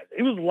theorize.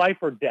 It was life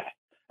or death.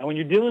 And when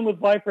you're dealing with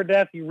life or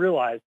death, you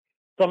realize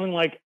something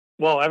like,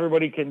 well,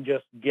 everybody can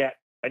just get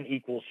an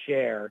equal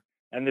share,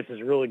 and this is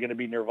really going to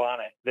be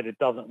nirvana, that it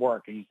doesn't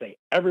work. And you say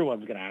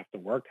everyone's going to have to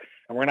work,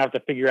 and we're going to have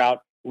to figure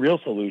out real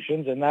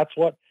solutions. And that's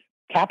what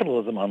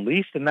capitalism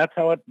unleashed, and that's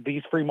how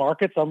these free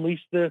markets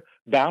unleashed the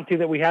bounty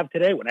that we have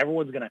today, when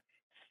everyone's going to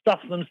stuff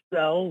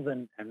themselves,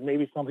 and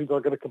maybe some people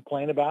are going to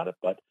complain about it,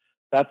 but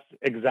that's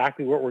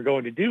exactly what we're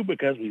going to do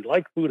because we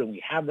like food and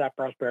we have that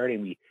prosperity,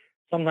 and we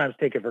sometimes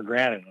take it for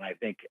granted. And I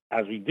think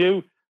as we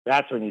do,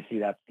 that's when you see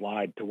that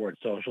slide towards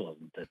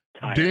socialism.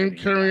 Dean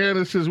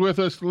Karayanis is with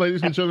us,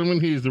 ladies and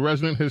gentlemen. He's the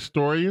resident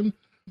historian,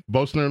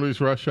 Bo Snerdley's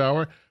Rush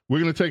Hour.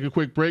 We're going to take a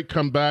quick break,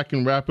 come back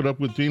and wrap it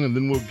up with Dean, and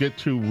then we'll get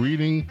to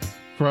reading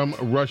from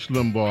Rush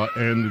Limbaugh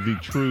and the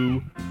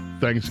true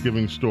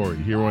Thanksgiving story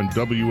here on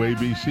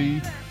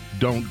WABC.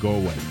 Don't go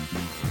away.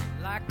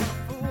 Like a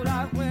fool,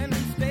 I went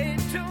and stayed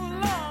too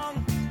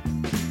long.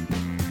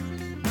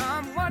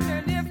 I'm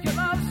wondering if your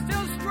love's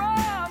still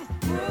strong.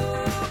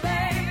 Ooh,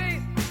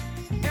 baby,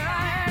 here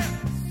I am.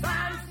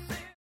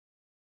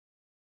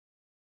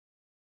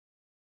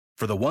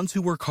 For the ones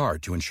who work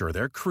hard to ensure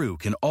their crew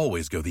can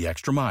always go the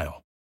extra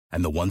mile,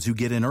 and the ones who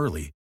get in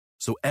early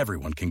so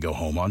everyone can go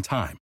home on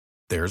time,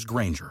 there's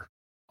Grainger,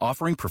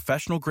 offering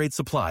professional-grade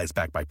supplies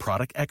backed by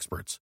product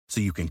experts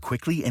so you can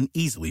quickly and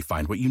easily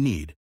find what you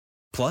need.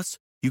 Plus,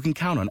 you can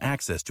count on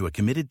access to a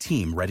committed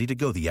team ready to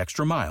go the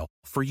extra mile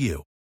for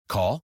you.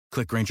 Call,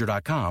 click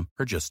Grainger.com,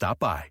 or just stop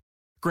by.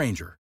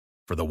 Grainger,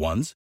 for the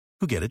ones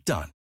who get it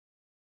done.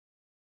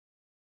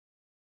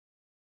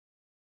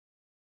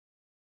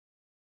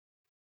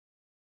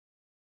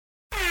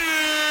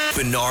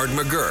 Bernard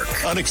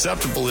McGuirk.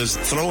 Unacceptable is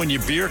throwing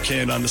your beer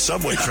can on the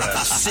subway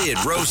tracks. Sid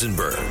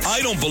Rosenberg.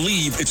 I don't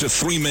believe it's a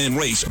 3-man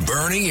race.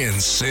 Bernie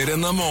and Sid in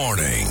the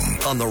morning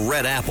on the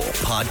Red Apple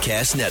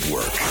Podcast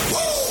Network.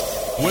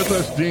 With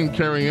us, Dean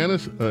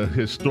Karayanis, a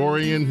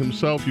historian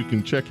himself. You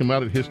can check him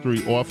out at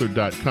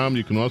historyauthor.com.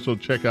 You can also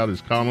check out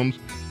his columns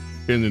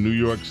in the New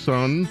York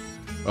Sun.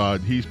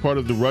 He's part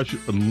of the Rush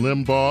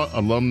Limbaugh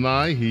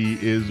alumni. He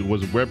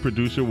was a web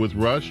producer with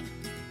Rush,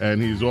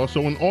 and he's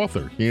also an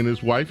author. He and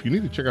his wife, you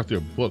need to check out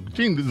their book.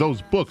 Gene,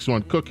 those books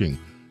on cooking.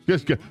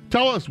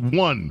 Tell us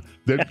one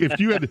that if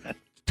you had,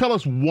 tell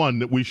us one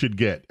that we should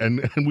get,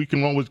 and we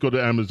can always go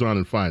to Amazon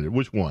and find it.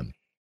 Which one?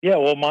 Yeah,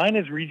 well, mine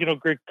is Regional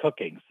Greek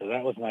Cooking, so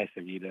that was nice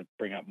of you to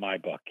bring up my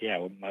book. Yeah,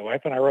 well, my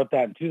wife and I wrote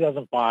that in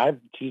 2005.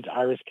 She's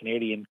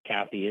Irish-Canadian,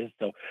 Kathy is,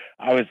 so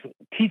I was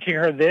teaching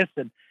her this,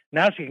 and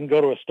now she can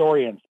go to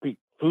Astoria and speak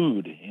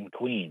food in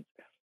Queens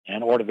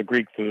and order the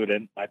Greek food,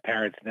 and my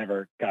parents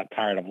never got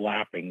tired of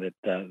laughing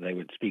that they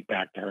would speak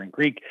back to her in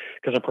Greek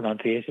because her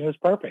pronunciation is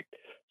perfect.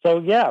 So,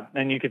 yeah,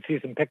 and you can see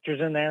some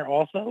pictures in there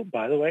also,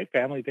 by the way,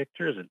 family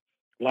pictures, and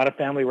a lot of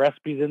family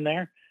recipes in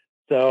there.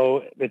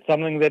 So it's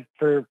something that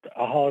for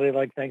a holiday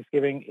like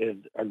Thanksgiving is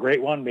a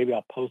great one. Maybe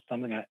I'll post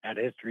something at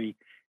History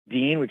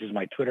Dean, which is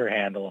my Twitter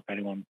handle, if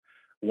anyone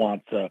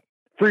wants a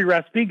free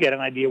recipe, get an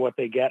idea what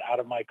they get out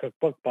of my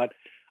cookbook. But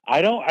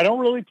I don't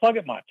really plug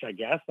it much, I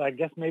guess. I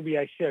guess maybe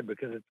I should,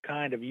 because it's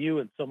kind of you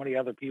and so many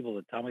other people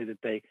that tell me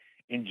that they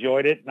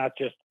enjoyed it, not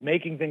just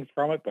making things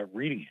from it, but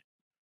reading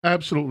it.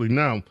 Absolutely.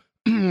 Now,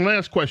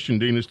 last question,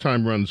 Dean, as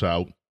time runs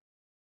out.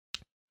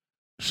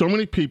 So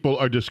many people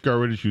are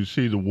discouraged. You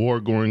see the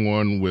war going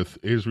on with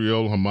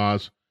Israel,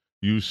 Hamas.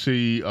 You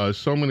see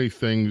so many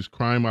things,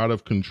 crime out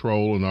of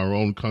control in our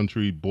own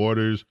country,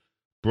 borders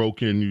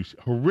broken,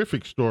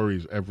 horrific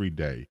stories every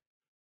day.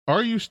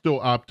 Are you still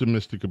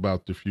optimistic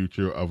about the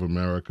future of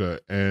America?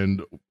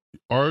 And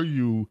are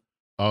you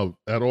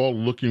at all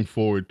looking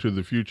forward to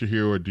the future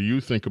here? Or do you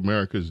think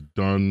America's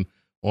done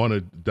on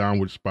a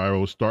downward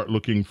spiral? Start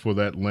looking for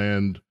that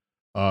land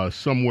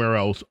somewhere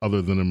else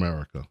other than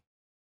America?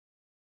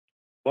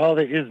 Well,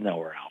 there is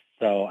nowhere else.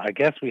 So I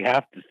guess we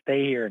have to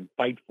stay here and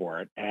fight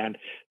for it. And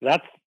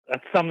that's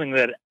something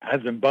that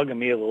has been bugging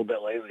me a little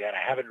bit lately. And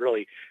I haven't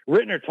really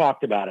written or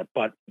talked about it,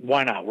 but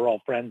why not? We're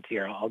all friends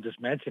here. I'll just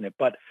mention it.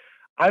 But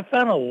I've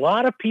found a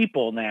lot of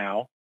people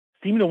now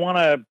seem to want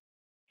to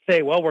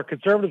say, well, we're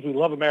conservatives. We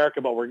love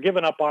America, but we're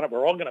giving up on it.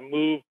 We're all going to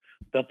move.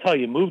 They'll tell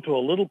you, move to a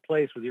little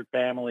place with your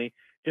family.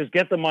 Just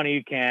get the money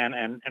you can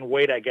and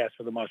wait, I guess,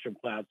 for the mushroom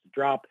clouds to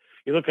drop.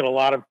 You look at a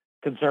lot of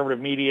conservative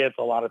media. It's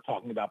a lot of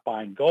talking about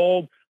buying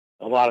gold,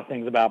 a lot of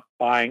things about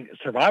buying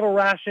survival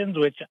rations,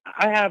 which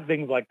I have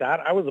things like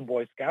that. I was a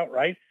Boy Scout,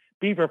 right?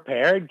 Be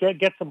prepared,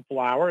 get some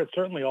flour. And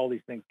certainly all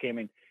these things came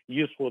in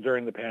useful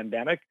during the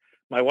pandemic.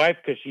 My wife,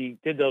 because she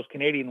did those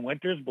Canadian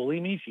winters,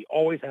 believe me, she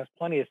always has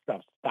plenty of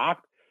stuff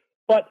stocked.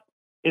 But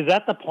is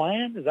that the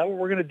plan? Is that what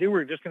we're going to do?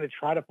 We're just going to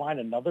try to find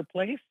another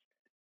place?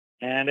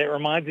 And it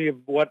reminds me of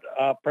what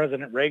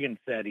President Reagan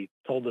said. He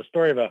told the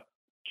story of a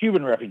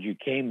Cuban refugee who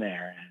came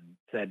there and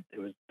said it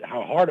was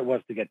how hard it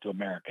was to get to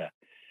America.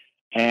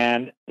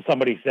 And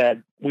somebody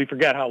said, we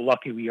forget how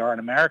lucky we are in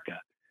America.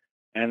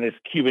 And this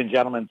Cuban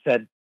gentleman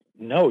said,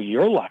 no,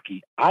 you're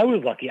lucky. I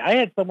was lucky. I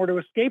had somewhere to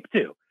escape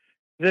to.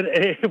 That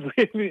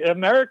if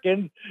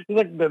Americans, he's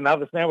like, now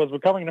this man was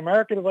becoming an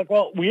American. It's like,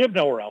 well, we have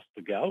nowhere else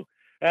to go.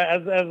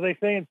 As they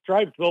say in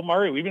Stripes, Bill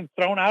Murray, we've been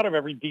thrown out of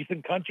every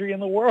decent country in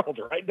the world,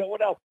 right? No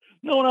one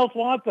else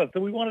wants us.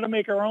 So we wanted to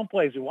make our own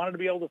place. We wanted to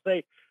be able to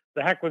say,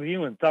 the heck with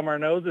you, and thumb our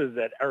noses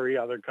at every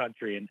other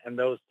country and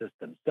those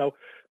systems. So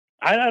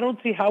I don't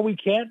see how we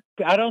can't.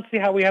 I don't see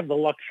how we have the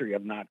luxury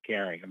of not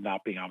caring, of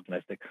not being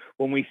optimistic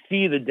when we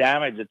see the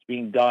damage that's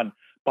being done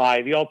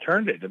by the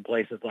alternative in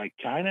places like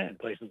China, in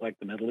places like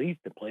the Middle East,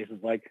 in places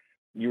like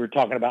you were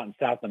talking about in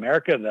South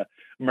America, the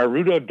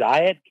Marudo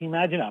diet. Can you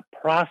imagine a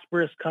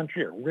prosperous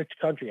country, a rich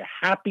country, a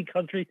happy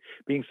country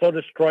being so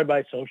destroyed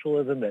by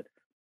socialism that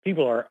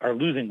people are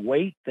losing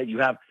weight, that you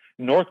have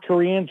North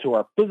Koreans who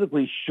are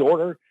physically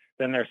shorter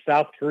than their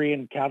South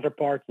Korean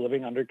counterparts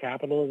living under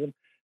capitalism?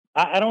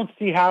 I don't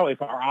see how,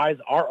 if our eyes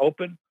are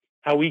open,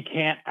 how we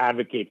can't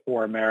advocate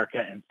for America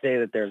and say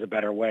that there's a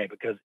better way,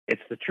 because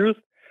it's the truth,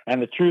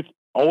 and the truth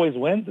always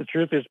wins. The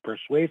truth is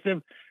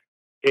persuasive.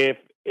 If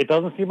it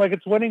doesn't seem like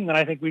it's winning, then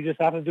I think we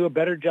just have to do a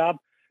better job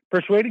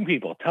persuading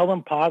people, tell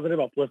them positive,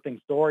 uplifting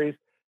stories,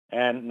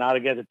 and not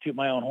again to toot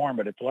my own horn,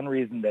 but it's one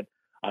reason that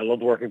I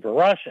loved working for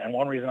Rush, and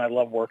one reason I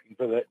love working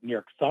for the New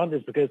York Sun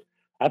is because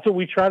that's what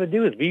we try to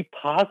do, is be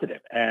positive.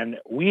 And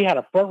we had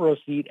a front row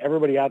seat.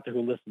 Everybody out there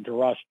who listened to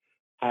Rush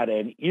had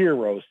an ear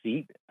row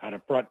seat, had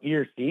a front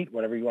ear seat,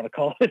 whatever you want to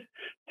call it,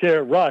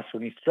 to Rush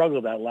when he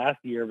struggled that last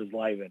year of his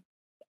life, and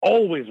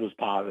always was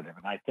positive.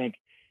 And I think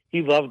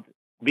he loved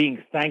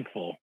being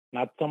thankful,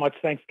 not so much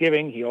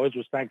Thanksgiving. He always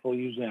was thankful,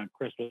 usually on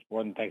Christmas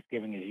more than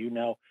Thanksgiving, as you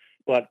know.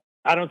 But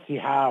I don't see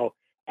how,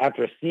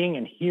 after seeing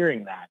and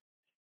hearing that,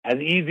 as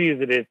easy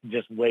as it is to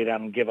just lay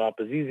down and give up,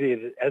 as easy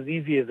as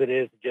it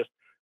is to just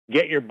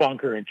get your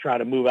bunker and try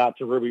to move out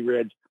to Ruby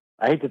Ridge,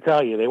 I hate to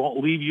tell you, they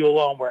won't leave you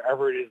alone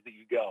wherever it is that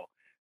you go.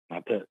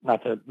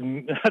 Not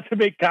to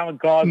make common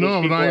cause.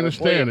 No, but I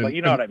understand. But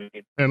you know what I mean.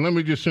 And let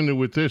me just end it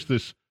with this: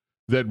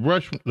 that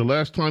Rush, the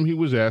last time he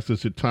was asked,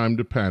 is it time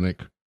to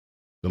panic?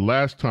 The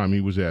last time he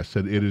was asked,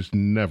 said it is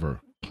never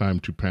time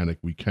to panic.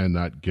 We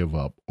cannot give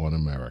up on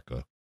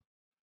America.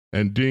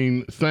 And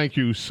Dean, thank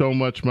you so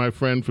much, my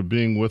friend, for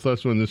being with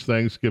us on this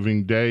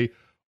Thanksgiving Day.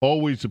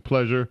 Always a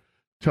pleasure.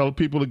 Tell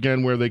people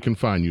again where they can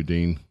find you,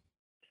 Dean.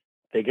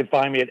 They can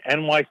find me at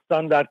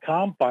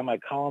nysun.com. Find my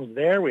columns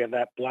there. We have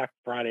that Black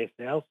Friday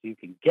sale, so you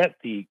can get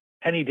the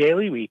Penny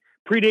Daily. We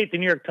predate the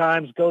New York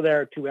Times. Go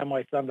there to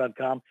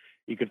nysun.com.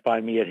 You can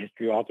find me at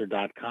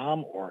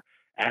historyauthor.com or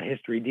at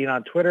HistoryDean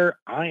on Twitter.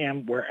 I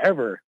am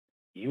wherever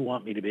you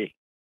want me to be.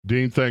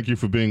 Dean, thank you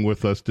for being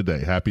with us today.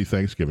 Happy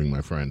Thanksgiving,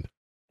 my friend.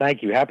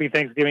 Thank you. Happy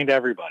Thanksgiving to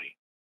everybody.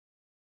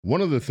 One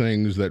of the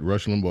things that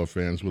Rush Limbaugh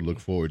fans would look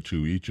forward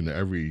to each and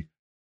every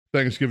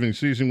Thanksgiving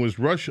season was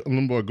Rush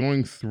Limbaugh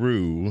going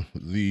through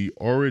the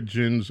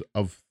origins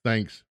of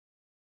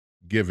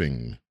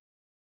Thanksgiving.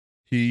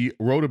 He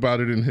wrote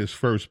about it in his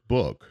first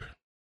book,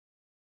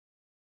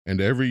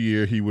 and every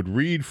year he would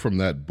read from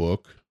that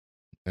book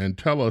and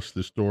tell us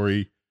the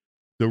story,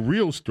 the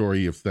real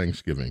story of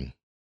Thanksgiving.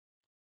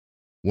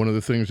 One of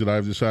the things that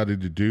I've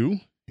decided to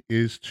do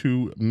is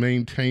to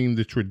maintain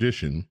the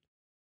tradition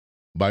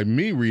by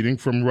me reading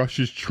from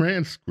Rush's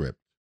transcript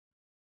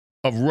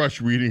of Rush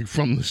reading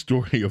from the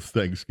story of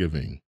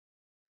Thanksgiving.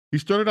 He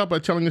started out by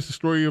telling us the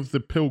story of the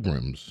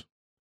Pilgrims.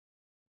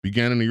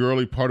 Began in the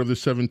early part of the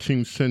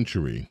 17th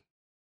century.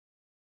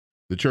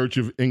 The Church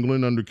of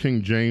England under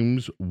King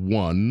James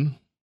I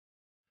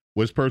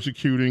was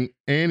persecuting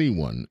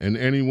anyone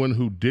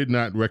who did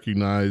not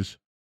recognize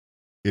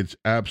its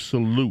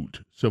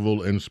absolute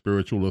civil and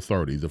spiritual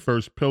authority. The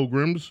first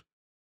pilgrims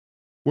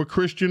were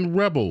Christian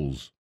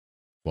rebels,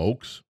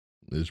 folks,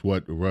 is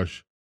what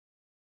Rush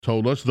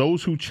told us.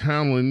 Those who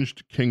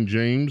challenged King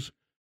James'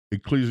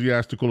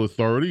 ecclesiastical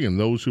authority and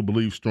those who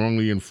believed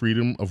strongly in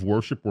freedom of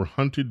worship were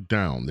hunted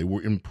down. They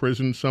were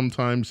imprisoned,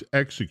 sometimes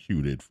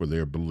executed for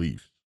their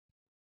beliefs.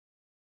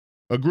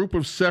 A group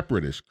of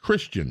separatist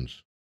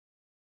Christians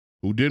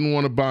who didn't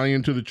want to buy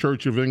into the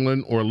Church of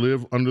England or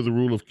live under the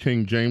rule of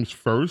King James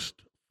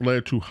first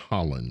fled to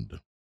Holland,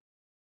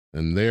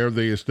 and there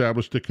they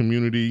established a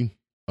community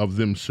of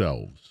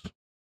themselves.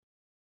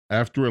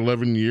 After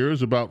 11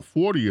 years, about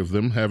 40 of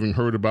them, having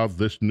heard about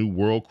this new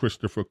world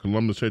Christopher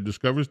Columbus had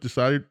discovered,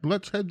 decided,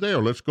 let's head there,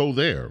 let's go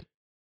there.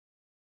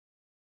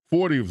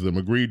 40 of them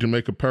agreed to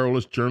make a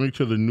perilous journey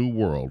to the New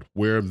World,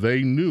 where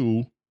they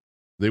knew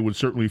they would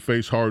certainly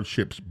face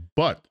hardships,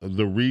 but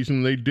the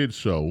reason they did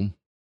so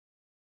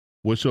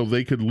was so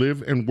they could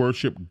live and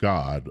worship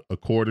God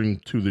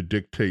according to the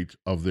dictates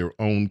of their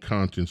own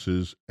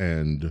consciences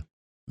and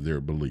their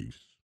beliefs.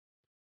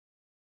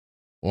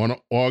 On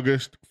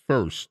August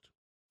 1st,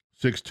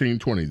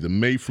 1620, the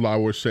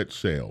Mayflower set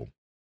sail.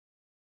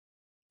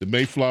 The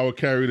Mayflower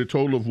carried a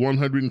total of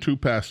 102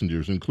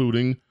 passengers,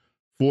 including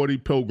 40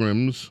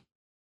 pilgrims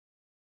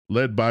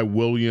led by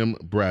William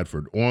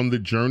Bradford. On the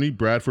journey,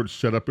 Bradford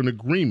set up an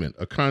agreement,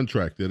 a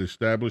contract that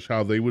established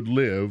how they would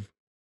live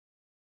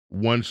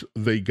once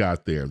they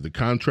got there. The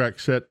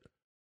contract set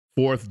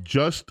forth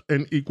just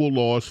and equal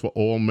laws for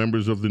all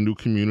members of the new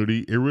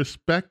community,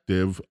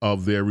 irrespective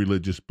of their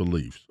religious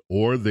beliefs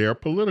or their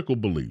political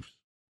beliefs.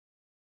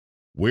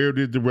 Where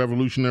did the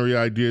revolutionary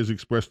ideas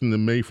expressed in the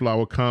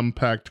Mayflower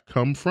Compact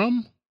come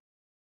from?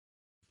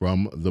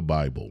 From the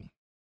Bible.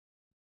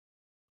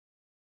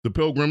 The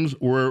Pilgrims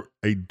were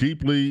a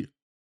deeply,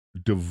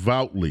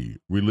 devoutly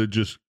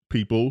religious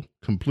people,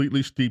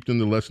 completely steeped in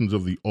the lessons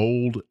of the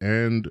Old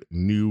and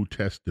New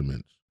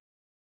Testaments.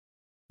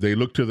 They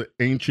looked to the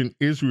ancient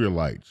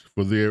Israelites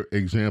for their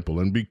example,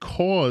 and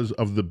because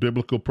of the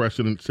biblical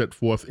precedent set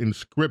forth in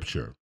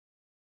Scripture,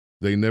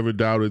 they never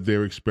doubted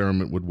their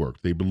experiment would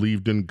work. They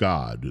believed in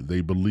God.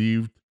 They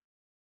believed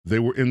they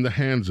were in the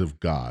hands of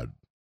God.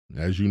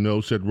 As you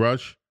know, said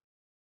Rush,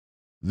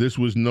 this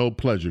was no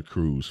pleasure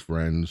cruise,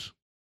 friends.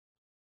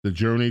 The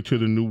journey to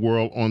the New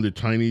World on the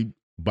tiny,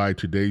 by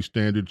today's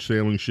standard,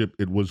 sailing ship,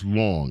 it was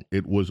long,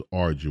 it was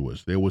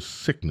arduous. There was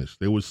sickness,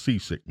 there was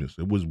seasickness,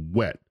 it was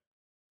wet.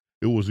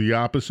 It was the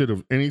opposite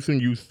of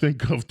anything you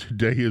think of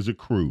today as a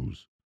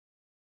cruise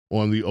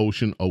on the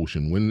open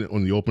ocean.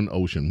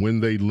 When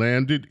they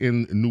landed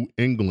in New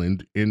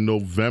England in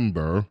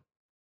November,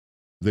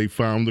 they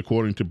found,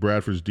 according to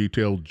Bradford's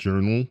detailed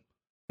journal,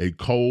 a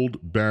cold,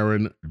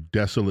 barren,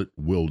 desolate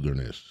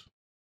wilderness.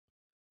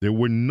 There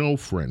were no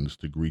friends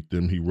to greet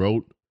them, he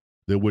wrote.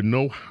 There were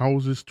no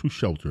houses to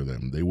shelter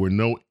them. There were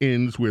no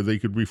inns where they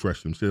could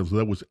refresh themselves.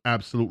 There was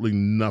absolutely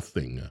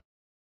nothing.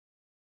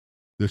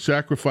 The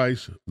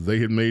sacrifice they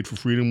had made for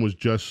freedom was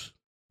just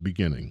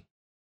beginning.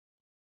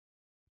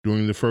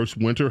 During the first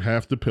winter,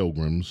 half the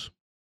Pilgrims,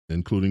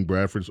 including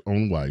Bradford's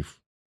own wife,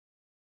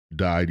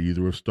 died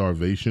either of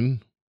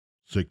starvation,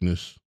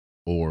 sickness,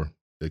 or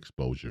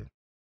exposure.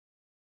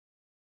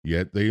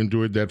 Yet they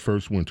endured that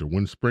first winter.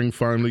 When spring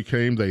finally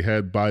came, they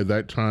had by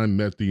that time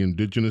met the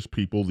indigenous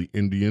people, the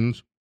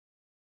Indians,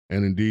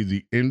 and indeed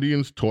the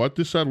Indians taught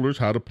the settlers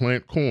how to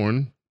plant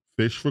corn,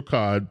 fish for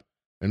cod,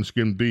 and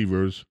skin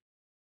beavers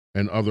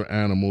and other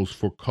animals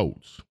for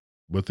coats.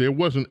 But there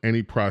wasn't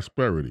any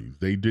prosperity.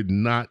 They did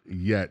not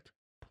yet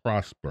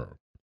prosper.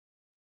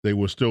 They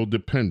were still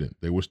dependent.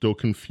 They were still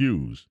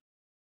confused.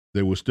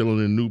 They were still in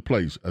a new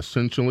place,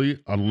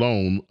 essentially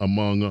alone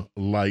among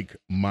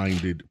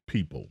like-minded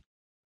people.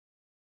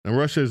 And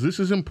Rush says this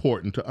is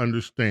important to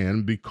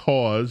understand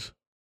because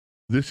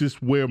this is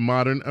where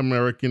modern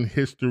American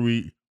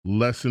history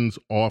lessons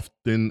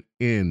often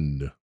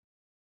end.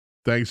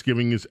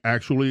 Thanksgiving is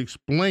actually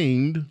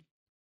explained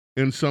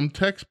in some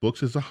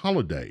textbooks as a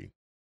holiday,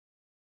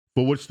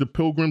 for which the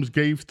Pilgrims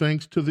gave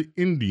thanks to the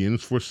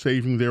Indians for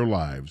saving their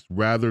lives,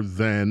 rather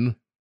than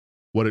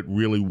what it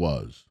really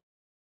was.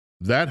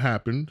 That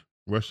happened.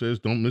 Rush says,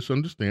 don't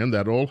misunderstand,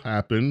 that all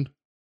happened,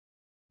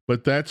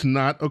 but that's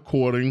not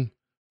according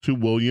to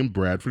William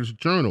Bradford's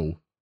journal,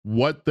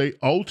 what they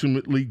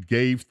ultimately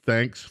gave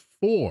thanks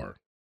for.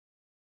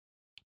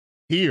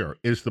 Here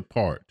is the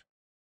part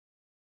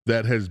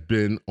that has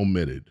been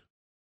omitted.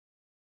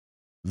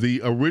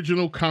 The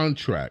original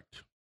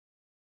contract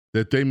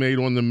that they made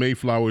on the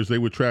Mayflower as they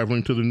were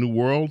traveling to the New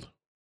World,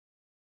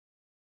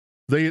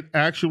 they had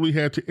actually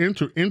had to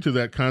enter into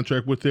that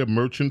contract with their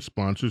merchant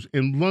sponsors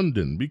in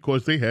London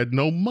because they had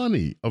no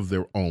money of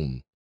their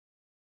own.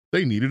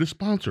 They needed a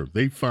sponsor.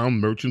 They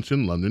found merchants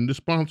in London to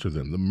sponsor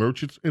them. The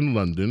merchants in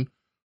London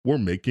were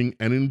making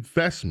an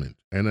investment,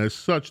 and as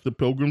such, the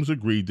Pilgrims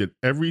agreed that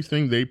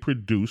everything they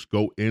produced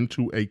go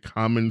into a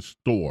common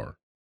store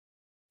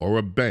or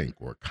a bank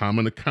or a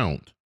common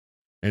account,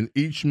 and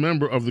each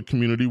member of the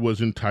community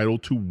was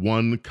entitled to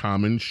one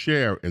common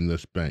share in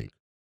this bank.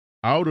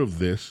 Out of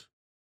this,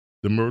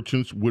 The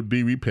merchants would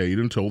be repaid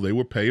until they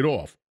were paid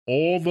off.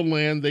 All the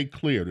land they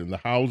cleared and the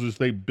houses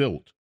they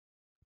built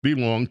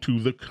belonged to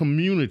the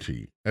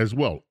community as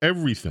well.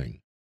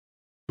 Everything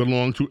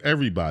belonged to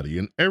everybody,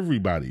 and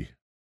everybody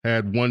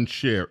had one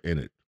share in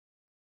it.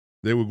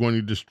 They were going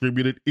to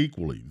distribute it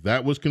equally.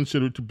 That was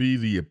considered to be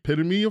the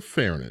epitome of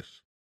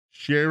fairness,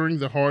 sharing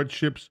the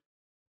hardships,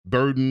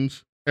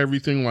 burdens,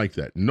 everything like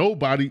that.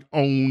 Nobody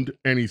owned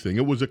anything.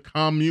 It was a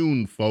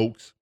commune,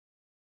 folks.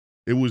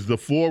 It was the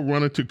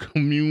forerunner to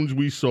communes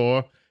we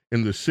saw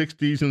in the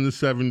 60s and the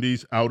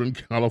 70s out in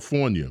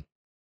California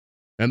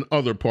and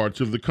other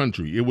parts of the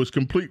country. It was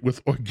complete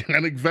with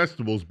organic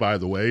vegetables, by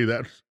the way.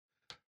 That's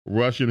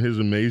Rush and his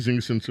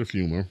amazing sense of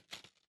humor.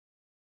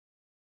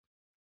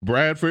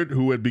 Bradford,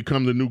 who had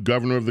become the new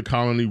governor of the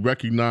colony,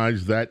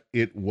 recognized that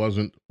it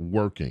wasn't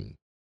working.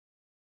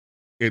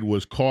 It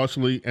was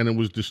costly and it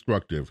was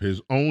destructive.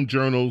 His own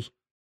journals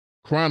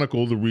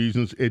chronicle the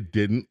reasons it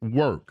didn't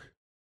work.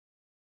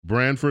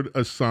 Bradford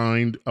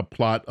assigned a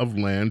plot of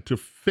land to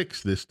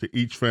fix this to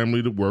each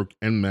family to work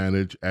and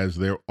manage as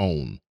their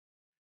own.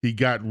 He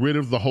got rid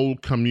of the whole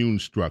commune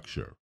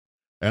structure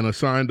and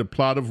assigned a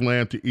plot of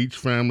land to each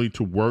family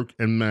to work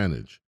and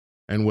manage.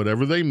 And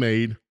whatever they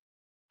made,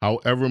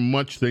 however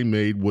much they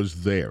made,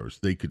 was theirs.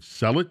 They could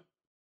sell it,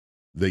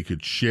 they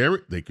could share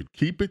it, they could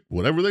keep it.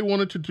 Whatever they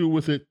wanted to do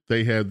with it,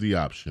 they had the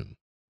option.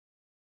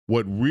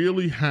 What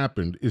really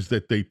happened is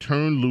that they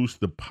turned loose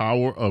the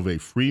power of a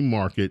free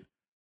market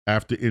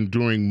after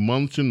enduring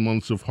months and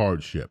months of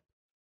hardship,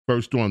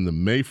 first on the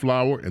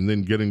Mayflower and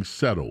then getting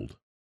settled,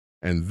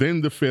 and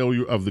then the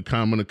failure of the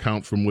common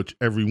account from which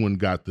everyone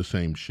got the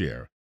same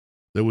share.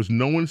 There was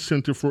no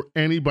incentive for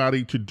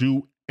anybody to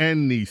do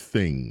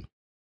anything.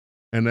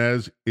 And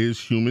as is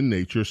human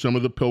nature, some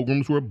of the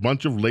Pilgrims were a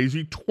bunch of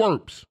lazy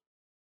twerps,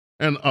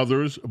 and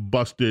others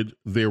busted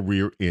their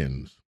rear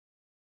ends.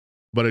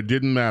 But it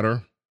didn't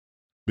matter,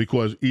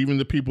 because even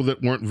the people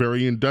that weren't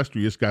very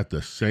industrious got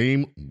the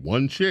same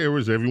one share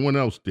as everyone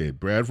else did.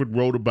 Bradford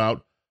wrote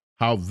about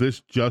how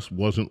this just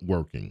wasn't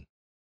working.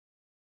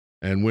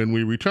 And when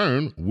we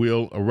return,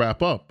 we'll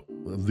wrap up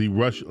the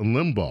Rush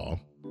Limbaugh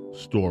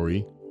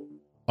story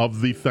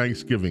of the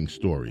Thanksgiving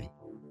story.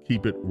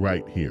 Keep it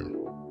right here.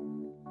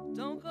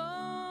 Don't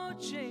go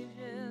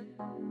changing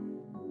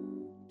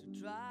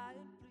to try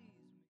and please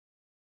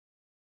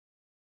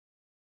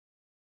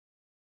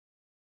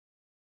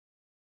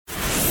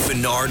me.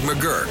 Bernard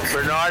McGurk.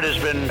 Bernard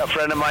has been a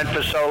friend of mine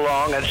for so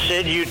long. And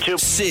Sid, you too.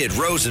 Sid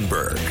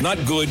Rosenberg. Not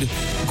good,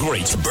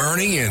 great.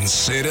 Bernie and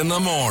Sid in the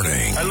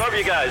morning. I love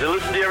you guys. I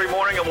listen to you every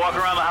morning and walk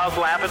around the house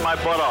laughing my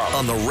butt off.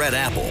 On the Red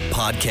Apple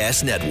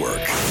Podcast Network.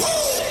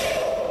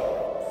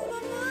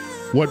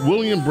 What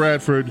William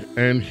Bradford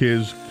and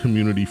his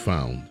community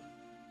found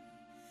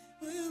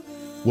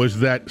was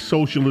that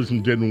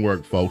socialism didn't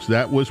work, folks.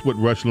 That was what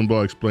Rush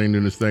Limbaugh explained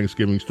in his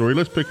Thanksgiving story.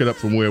 Let's pick it up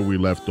from where we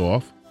left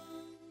off.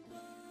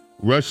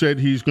 Rush said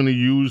he's going to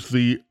use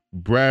the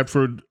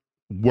Bradford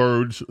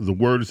words, the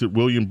words that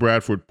William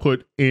Bradford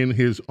put in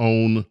his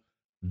own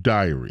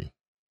diary.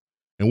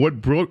 And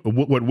what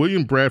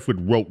William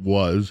Bradford wrote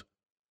was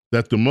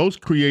that the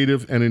most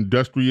creative and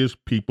industrious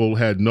people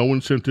had no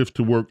incentive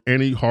to work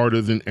any harder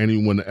than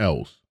anyone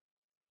else.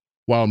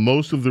 While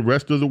most of the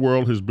rest of the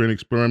world has been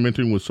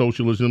experimenting with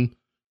socialism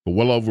for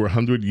well over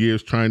 100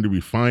 years, trying to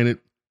refine it,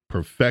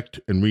 perfect,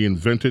 and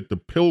reinvent it, the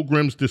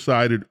Pilgrims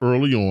decided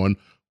early on,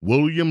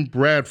 William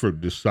Bradford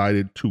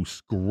decided to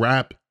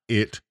scrap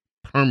it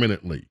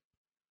permanently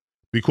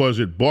because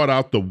it brought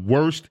out the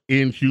worst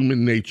in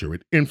human nature.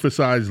 It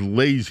emphasized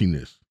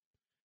laziness.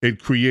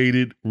 It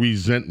created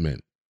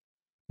resentment.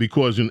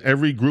 Because in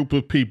every group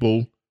of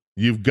people,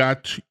 you've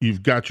got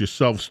your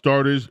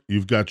self-starters,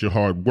 you've got your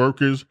hard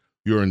workers,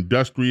 your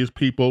industrious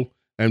people,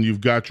 and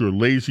you've got your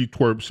lazy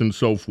twerps and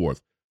so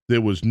forth.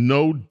 There was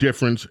no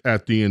difference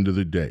at the end of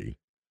the day.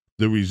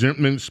 The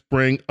resentment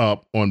sprang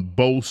up on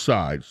both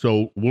sides.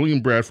 So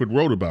William Bradford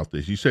wrote about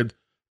this. He said,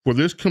 for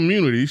this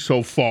community,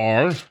 so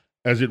far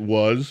as it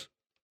was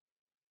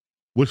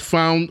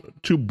found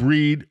to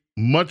breed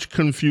much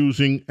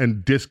confusing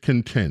and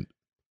discontent,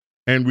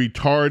 and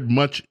retard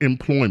much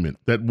employment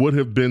that would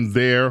have been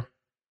there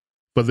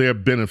for their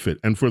benefit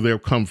and for their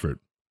comfort.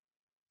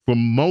 For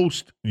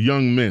most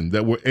young men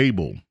that were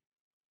able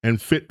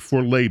and fit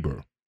for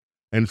labor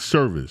and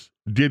service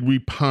did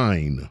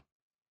repine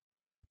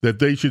that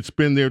they should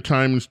spend their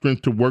time and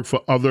strength to work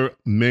for other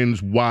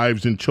men's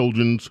wives and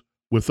children's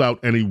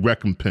without any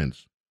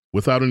recompense,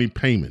 without any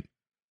payment.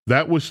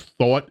 That was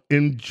thought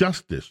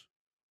injustice.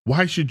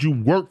 Why should you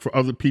work for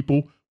other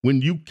people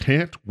when you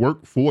can't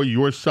work for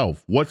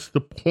yourself? What's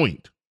the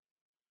point?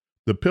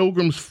 The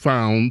Pilgrims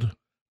found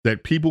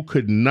that people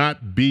could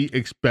not be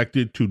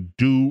expected to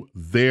do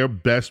their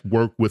best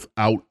work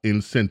without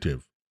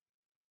incentive.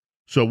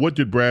 So what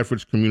did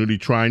Bradford's community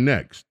try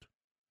next?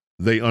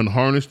 They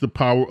unharnessed the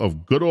power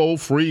of good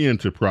old free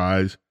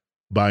enterprise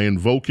by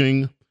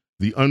invoking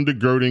the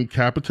undergirding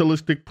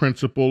capitalistic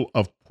principle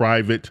of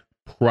private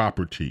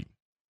property.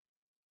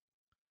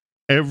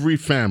 Every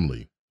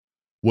family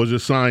was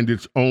assigned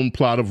its own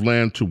plot of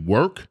land to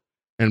work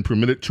and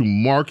permitted to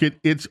market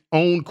its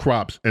own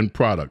crops and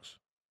products.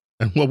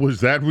 And what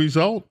was that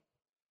result?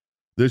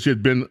 This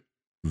had been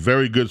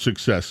very good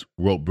success,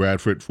 wrote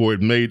Bradford, for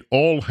it made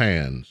all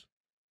hands,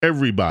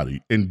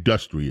 everybody,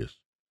 industrious.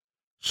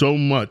 So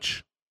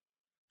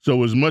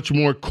as much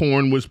more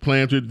corn was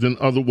planted than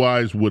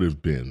otherwise would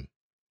have been.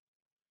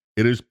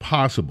 It is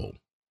possible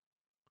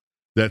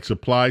that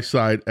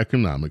supply-side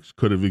economics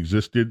could have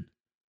existed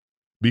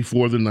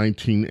before the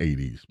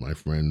 1980s, my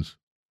friends.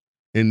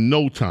 In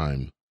no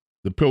time,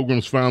 the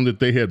Pilgrims found that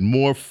they had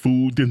more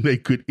food than they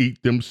could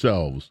eat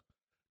themselves.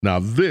 Now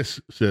this,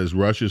 says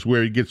Rush, is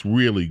where it gets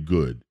really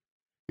good.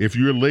 If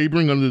you're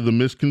laboring under the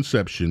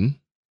misconception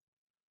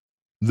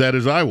that,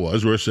 as I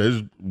was, Rush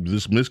says,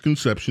 this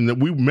misconception that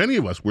many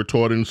of us were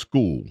taught in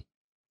school,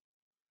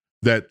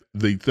 that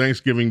the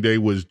Thanksgiving Day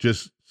was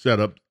just set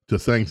up to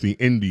thank the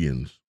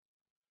Indians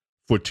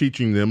for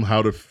teaching them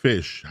how to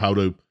fish, how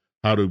to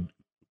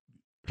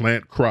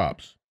plant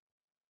crops.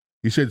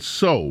 He said,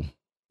 so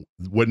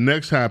what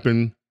next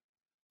happened,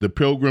 the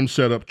Pilgrims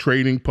set up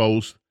trading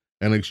posts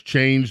and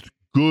exchanged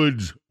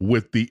goods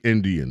with the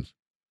Indians.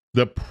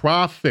 The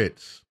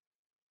profits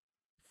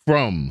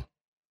from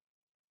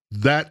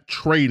that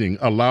trading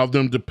allowed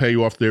them to pay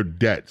off their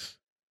debts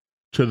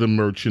to the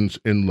merchants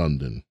in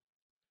London.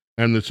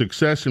 And the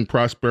success and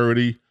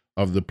prosperity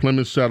of the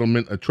Plymouth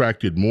settlement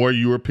attracted more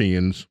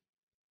Europeans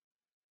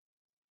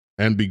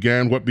and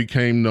began what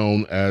became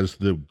known as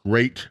the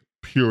Great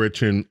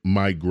Puritan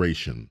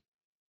Migration.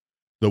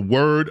 The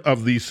word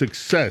of the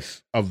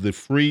success of the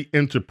free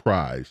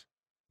enterprise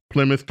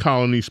Plymouth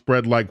colony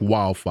spread like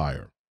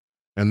wildfire,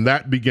 and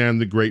that began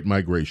the Great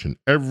Migration.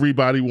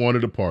 Everybody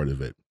wanted a part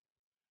of it.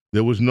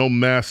 There was no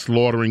mass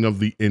slaughtering of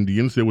the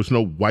Indians. There was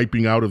no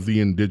wiping out of the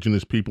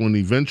indigenous people. And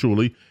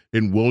eventually,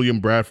 in William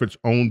Bradford's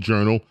own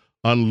journal,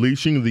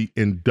 Unleashing the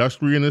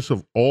Industriousness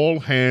of All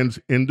Hands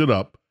ended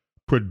up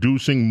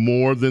producing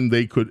more than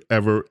they could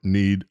ever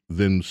need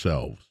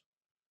themselves.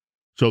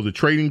 So the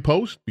trading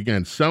post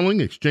began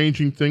selling,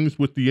 exchanging things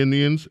with the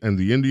Indians, and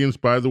the Indians,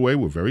 by the way,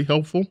 were very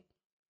helpful.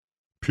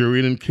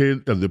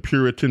 The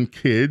Puritan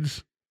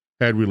kids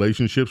had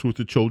relationships with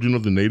the children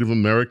of the Native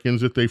Americans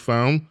that they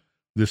found.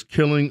 This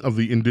killing of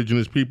the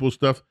indigenous people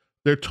stuff,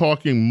 they're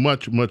talking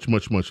much, much,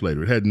 much, much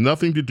later. It had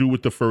nothing to do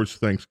with the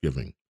first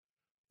Thanksgiving.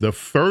 The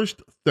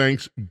first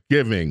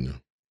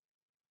Thanksgiving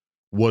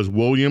was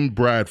William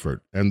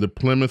Bradford and the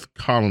Plymouth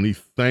colony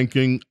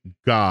thanking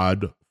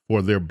God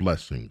for their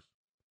blessings.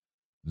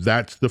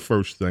 That's the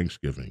first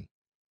Thanksgiving.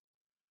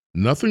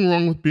 Nothing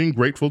wrong with being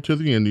grateful to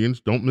the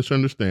Indians. Don't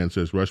misunderstand,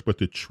 says Rush, but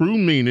the true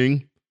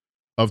meaning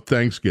of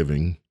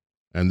Thanksgiving,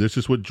 and this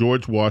is what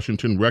George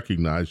Washington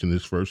recognized in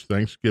his first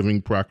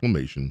Thanksgiving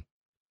proclamation,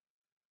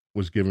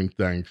 was giving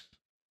thanks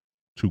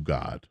to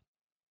God.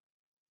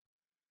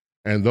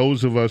 And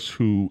those of us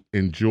who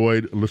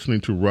enjoyed listening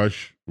to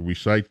Rush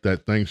recite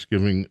that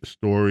Thanksgiving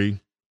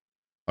story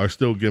are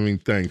still giving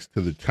thanks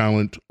to the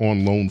talent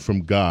on loan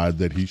from God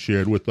that he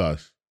shared with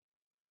us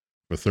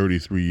for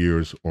 33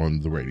 years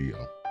on the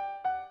radio.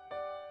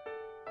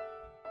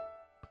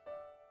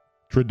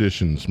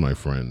 Traditions, my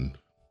friend.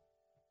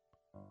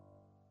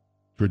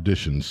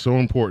 Traditions, so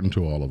important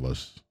to all of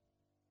us.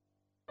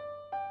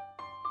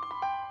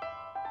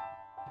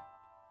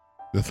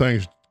 The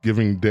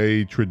Thanksgiving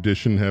Day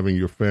tradition, having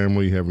your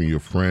family, having your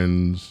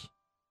friends,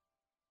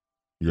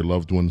 your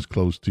loved ones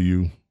close to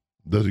you.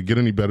 Does it get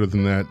any better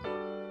than that?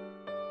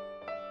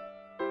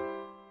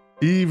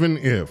 Even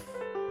if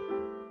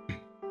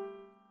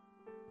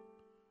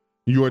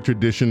your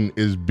tradition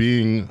is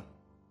being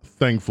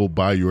thankful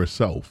by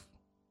yourself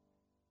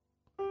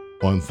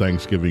on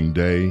Thanksgiving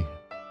Day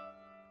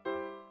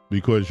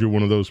because you're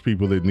one of those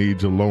people that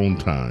needs alone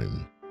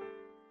time.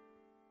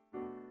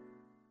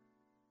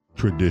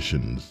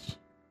 Traditions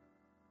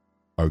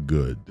are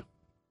good.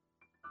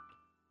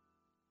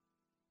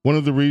 One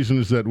of the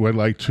reasons that we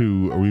like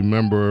to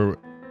remember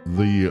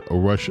the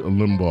Rush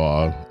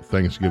Limbaugh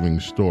Thanksgiving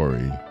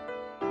story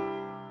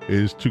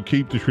is to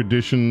keep the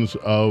traditions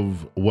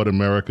of what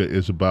America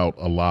is about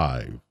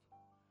alive,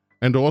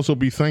 and to also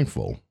be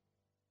thankful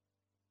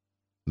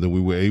that we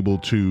were able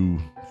to,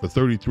 for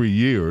 33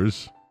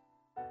 years,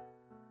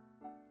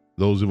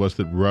 those of us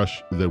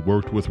that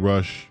worked with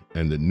Rush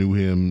and that knew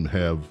him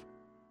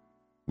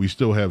we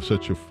still have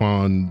such a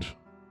fond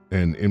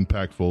and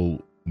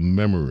impactful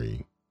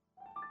memory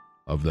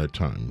of that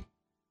time.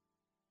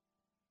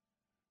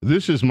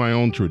 This is my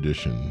own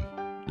tradition.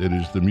 It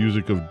is the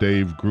music of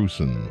Dave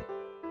Grusin.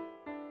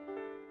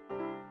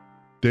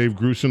 Dave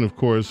Grusin, of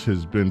course,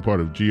 has been part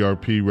of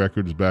GRP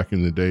Records back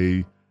in the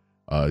day.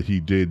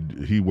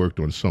 He worked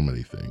on so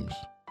many things.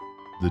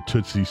 The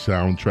Tootsie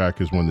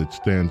soundtrack is one that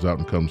stands out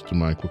and comes to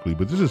mind quickly,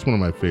 but this is one of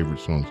my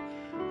favorite songs.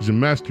 He's a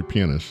master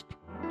pianist,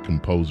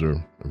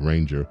 composer,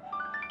 arranger.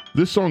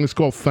 This song is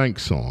called Thank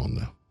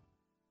Song,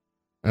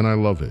 and I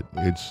love it.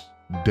 It's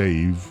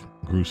Dave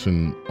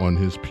Grusin on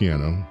his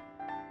piano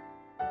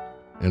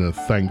in a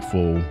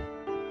thankful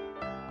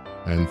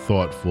and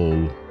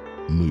thoughtful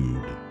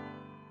mood.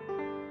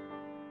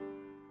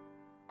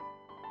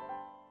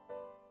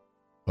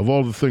 Of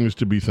all the things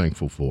to be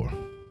thankful for,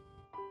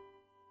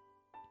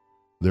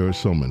 there are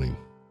so many.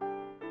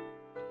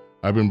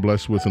 I've been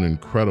blessed with an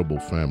incredible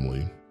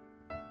family,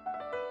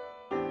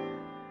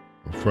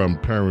 from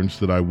parents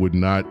that I would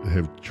not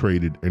have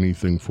traded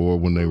anything for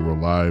when they were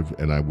alive,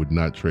 and I would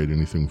not trade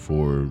anything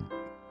for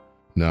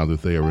now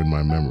that they are in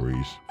my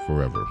memories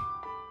forever.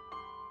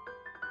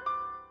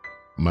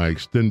 My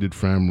extended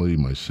family,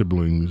 my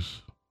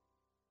siblings,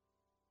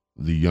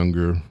 the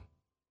younger,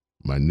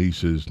 my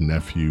nieces,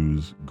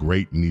 nephews,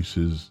 great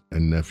nieces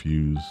and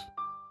nephews,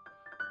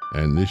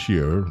 and this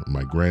year,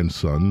 my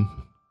grandson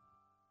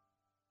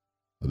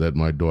that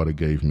my daughter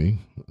gave me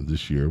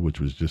this year,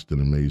 which was just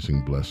an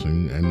amazing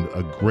blessing, and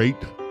a great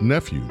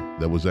nephew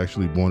that was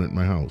actually born at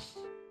my house,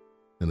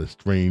 and a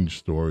strange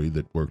story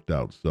that worked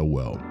out so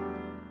well,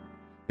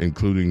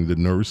 including the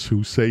nurse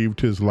who saved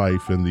his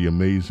life and the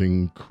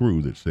amazing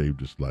crew that saved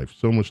his life.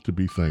 So much to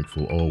be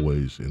thankful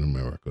always in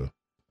America.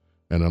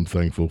 And I'm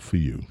thankful for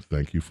you.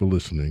 Thank you for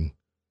listening.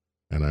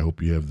 And I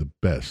hope you have the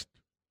best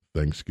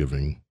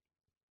Thanksgiving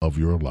of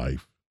your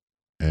life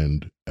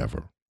and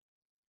ever.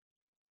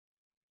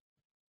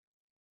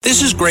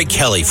 This is Greg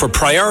Kelly for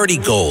Priority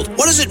Gold.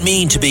 What does it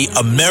mean to be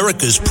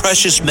America's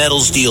precious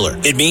metals dealer?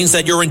 It means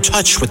that you're in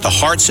touch with the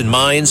hearts and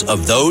minds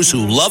of those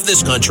who love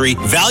this country,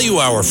 value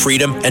our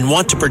freedom, and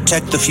want to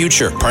protect the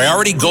future.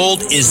 Priority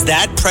Gold is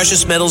that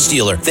precious metals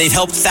dealer. They've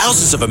helped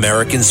thousands of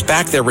Americans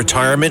back their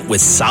retirement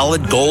with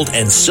solid gold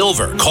and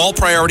silver. Call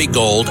Priority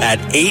Gold at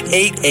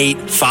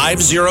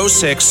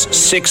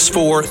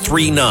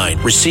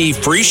 888-506-6439. Receive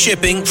free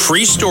shipping,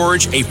 free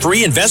storage, a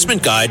free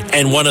investment guide,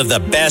 and one of the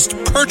best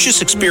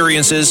purchase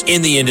experiences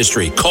in the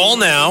industry. Call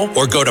now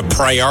or go to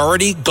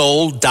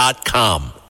PriorityGold.com.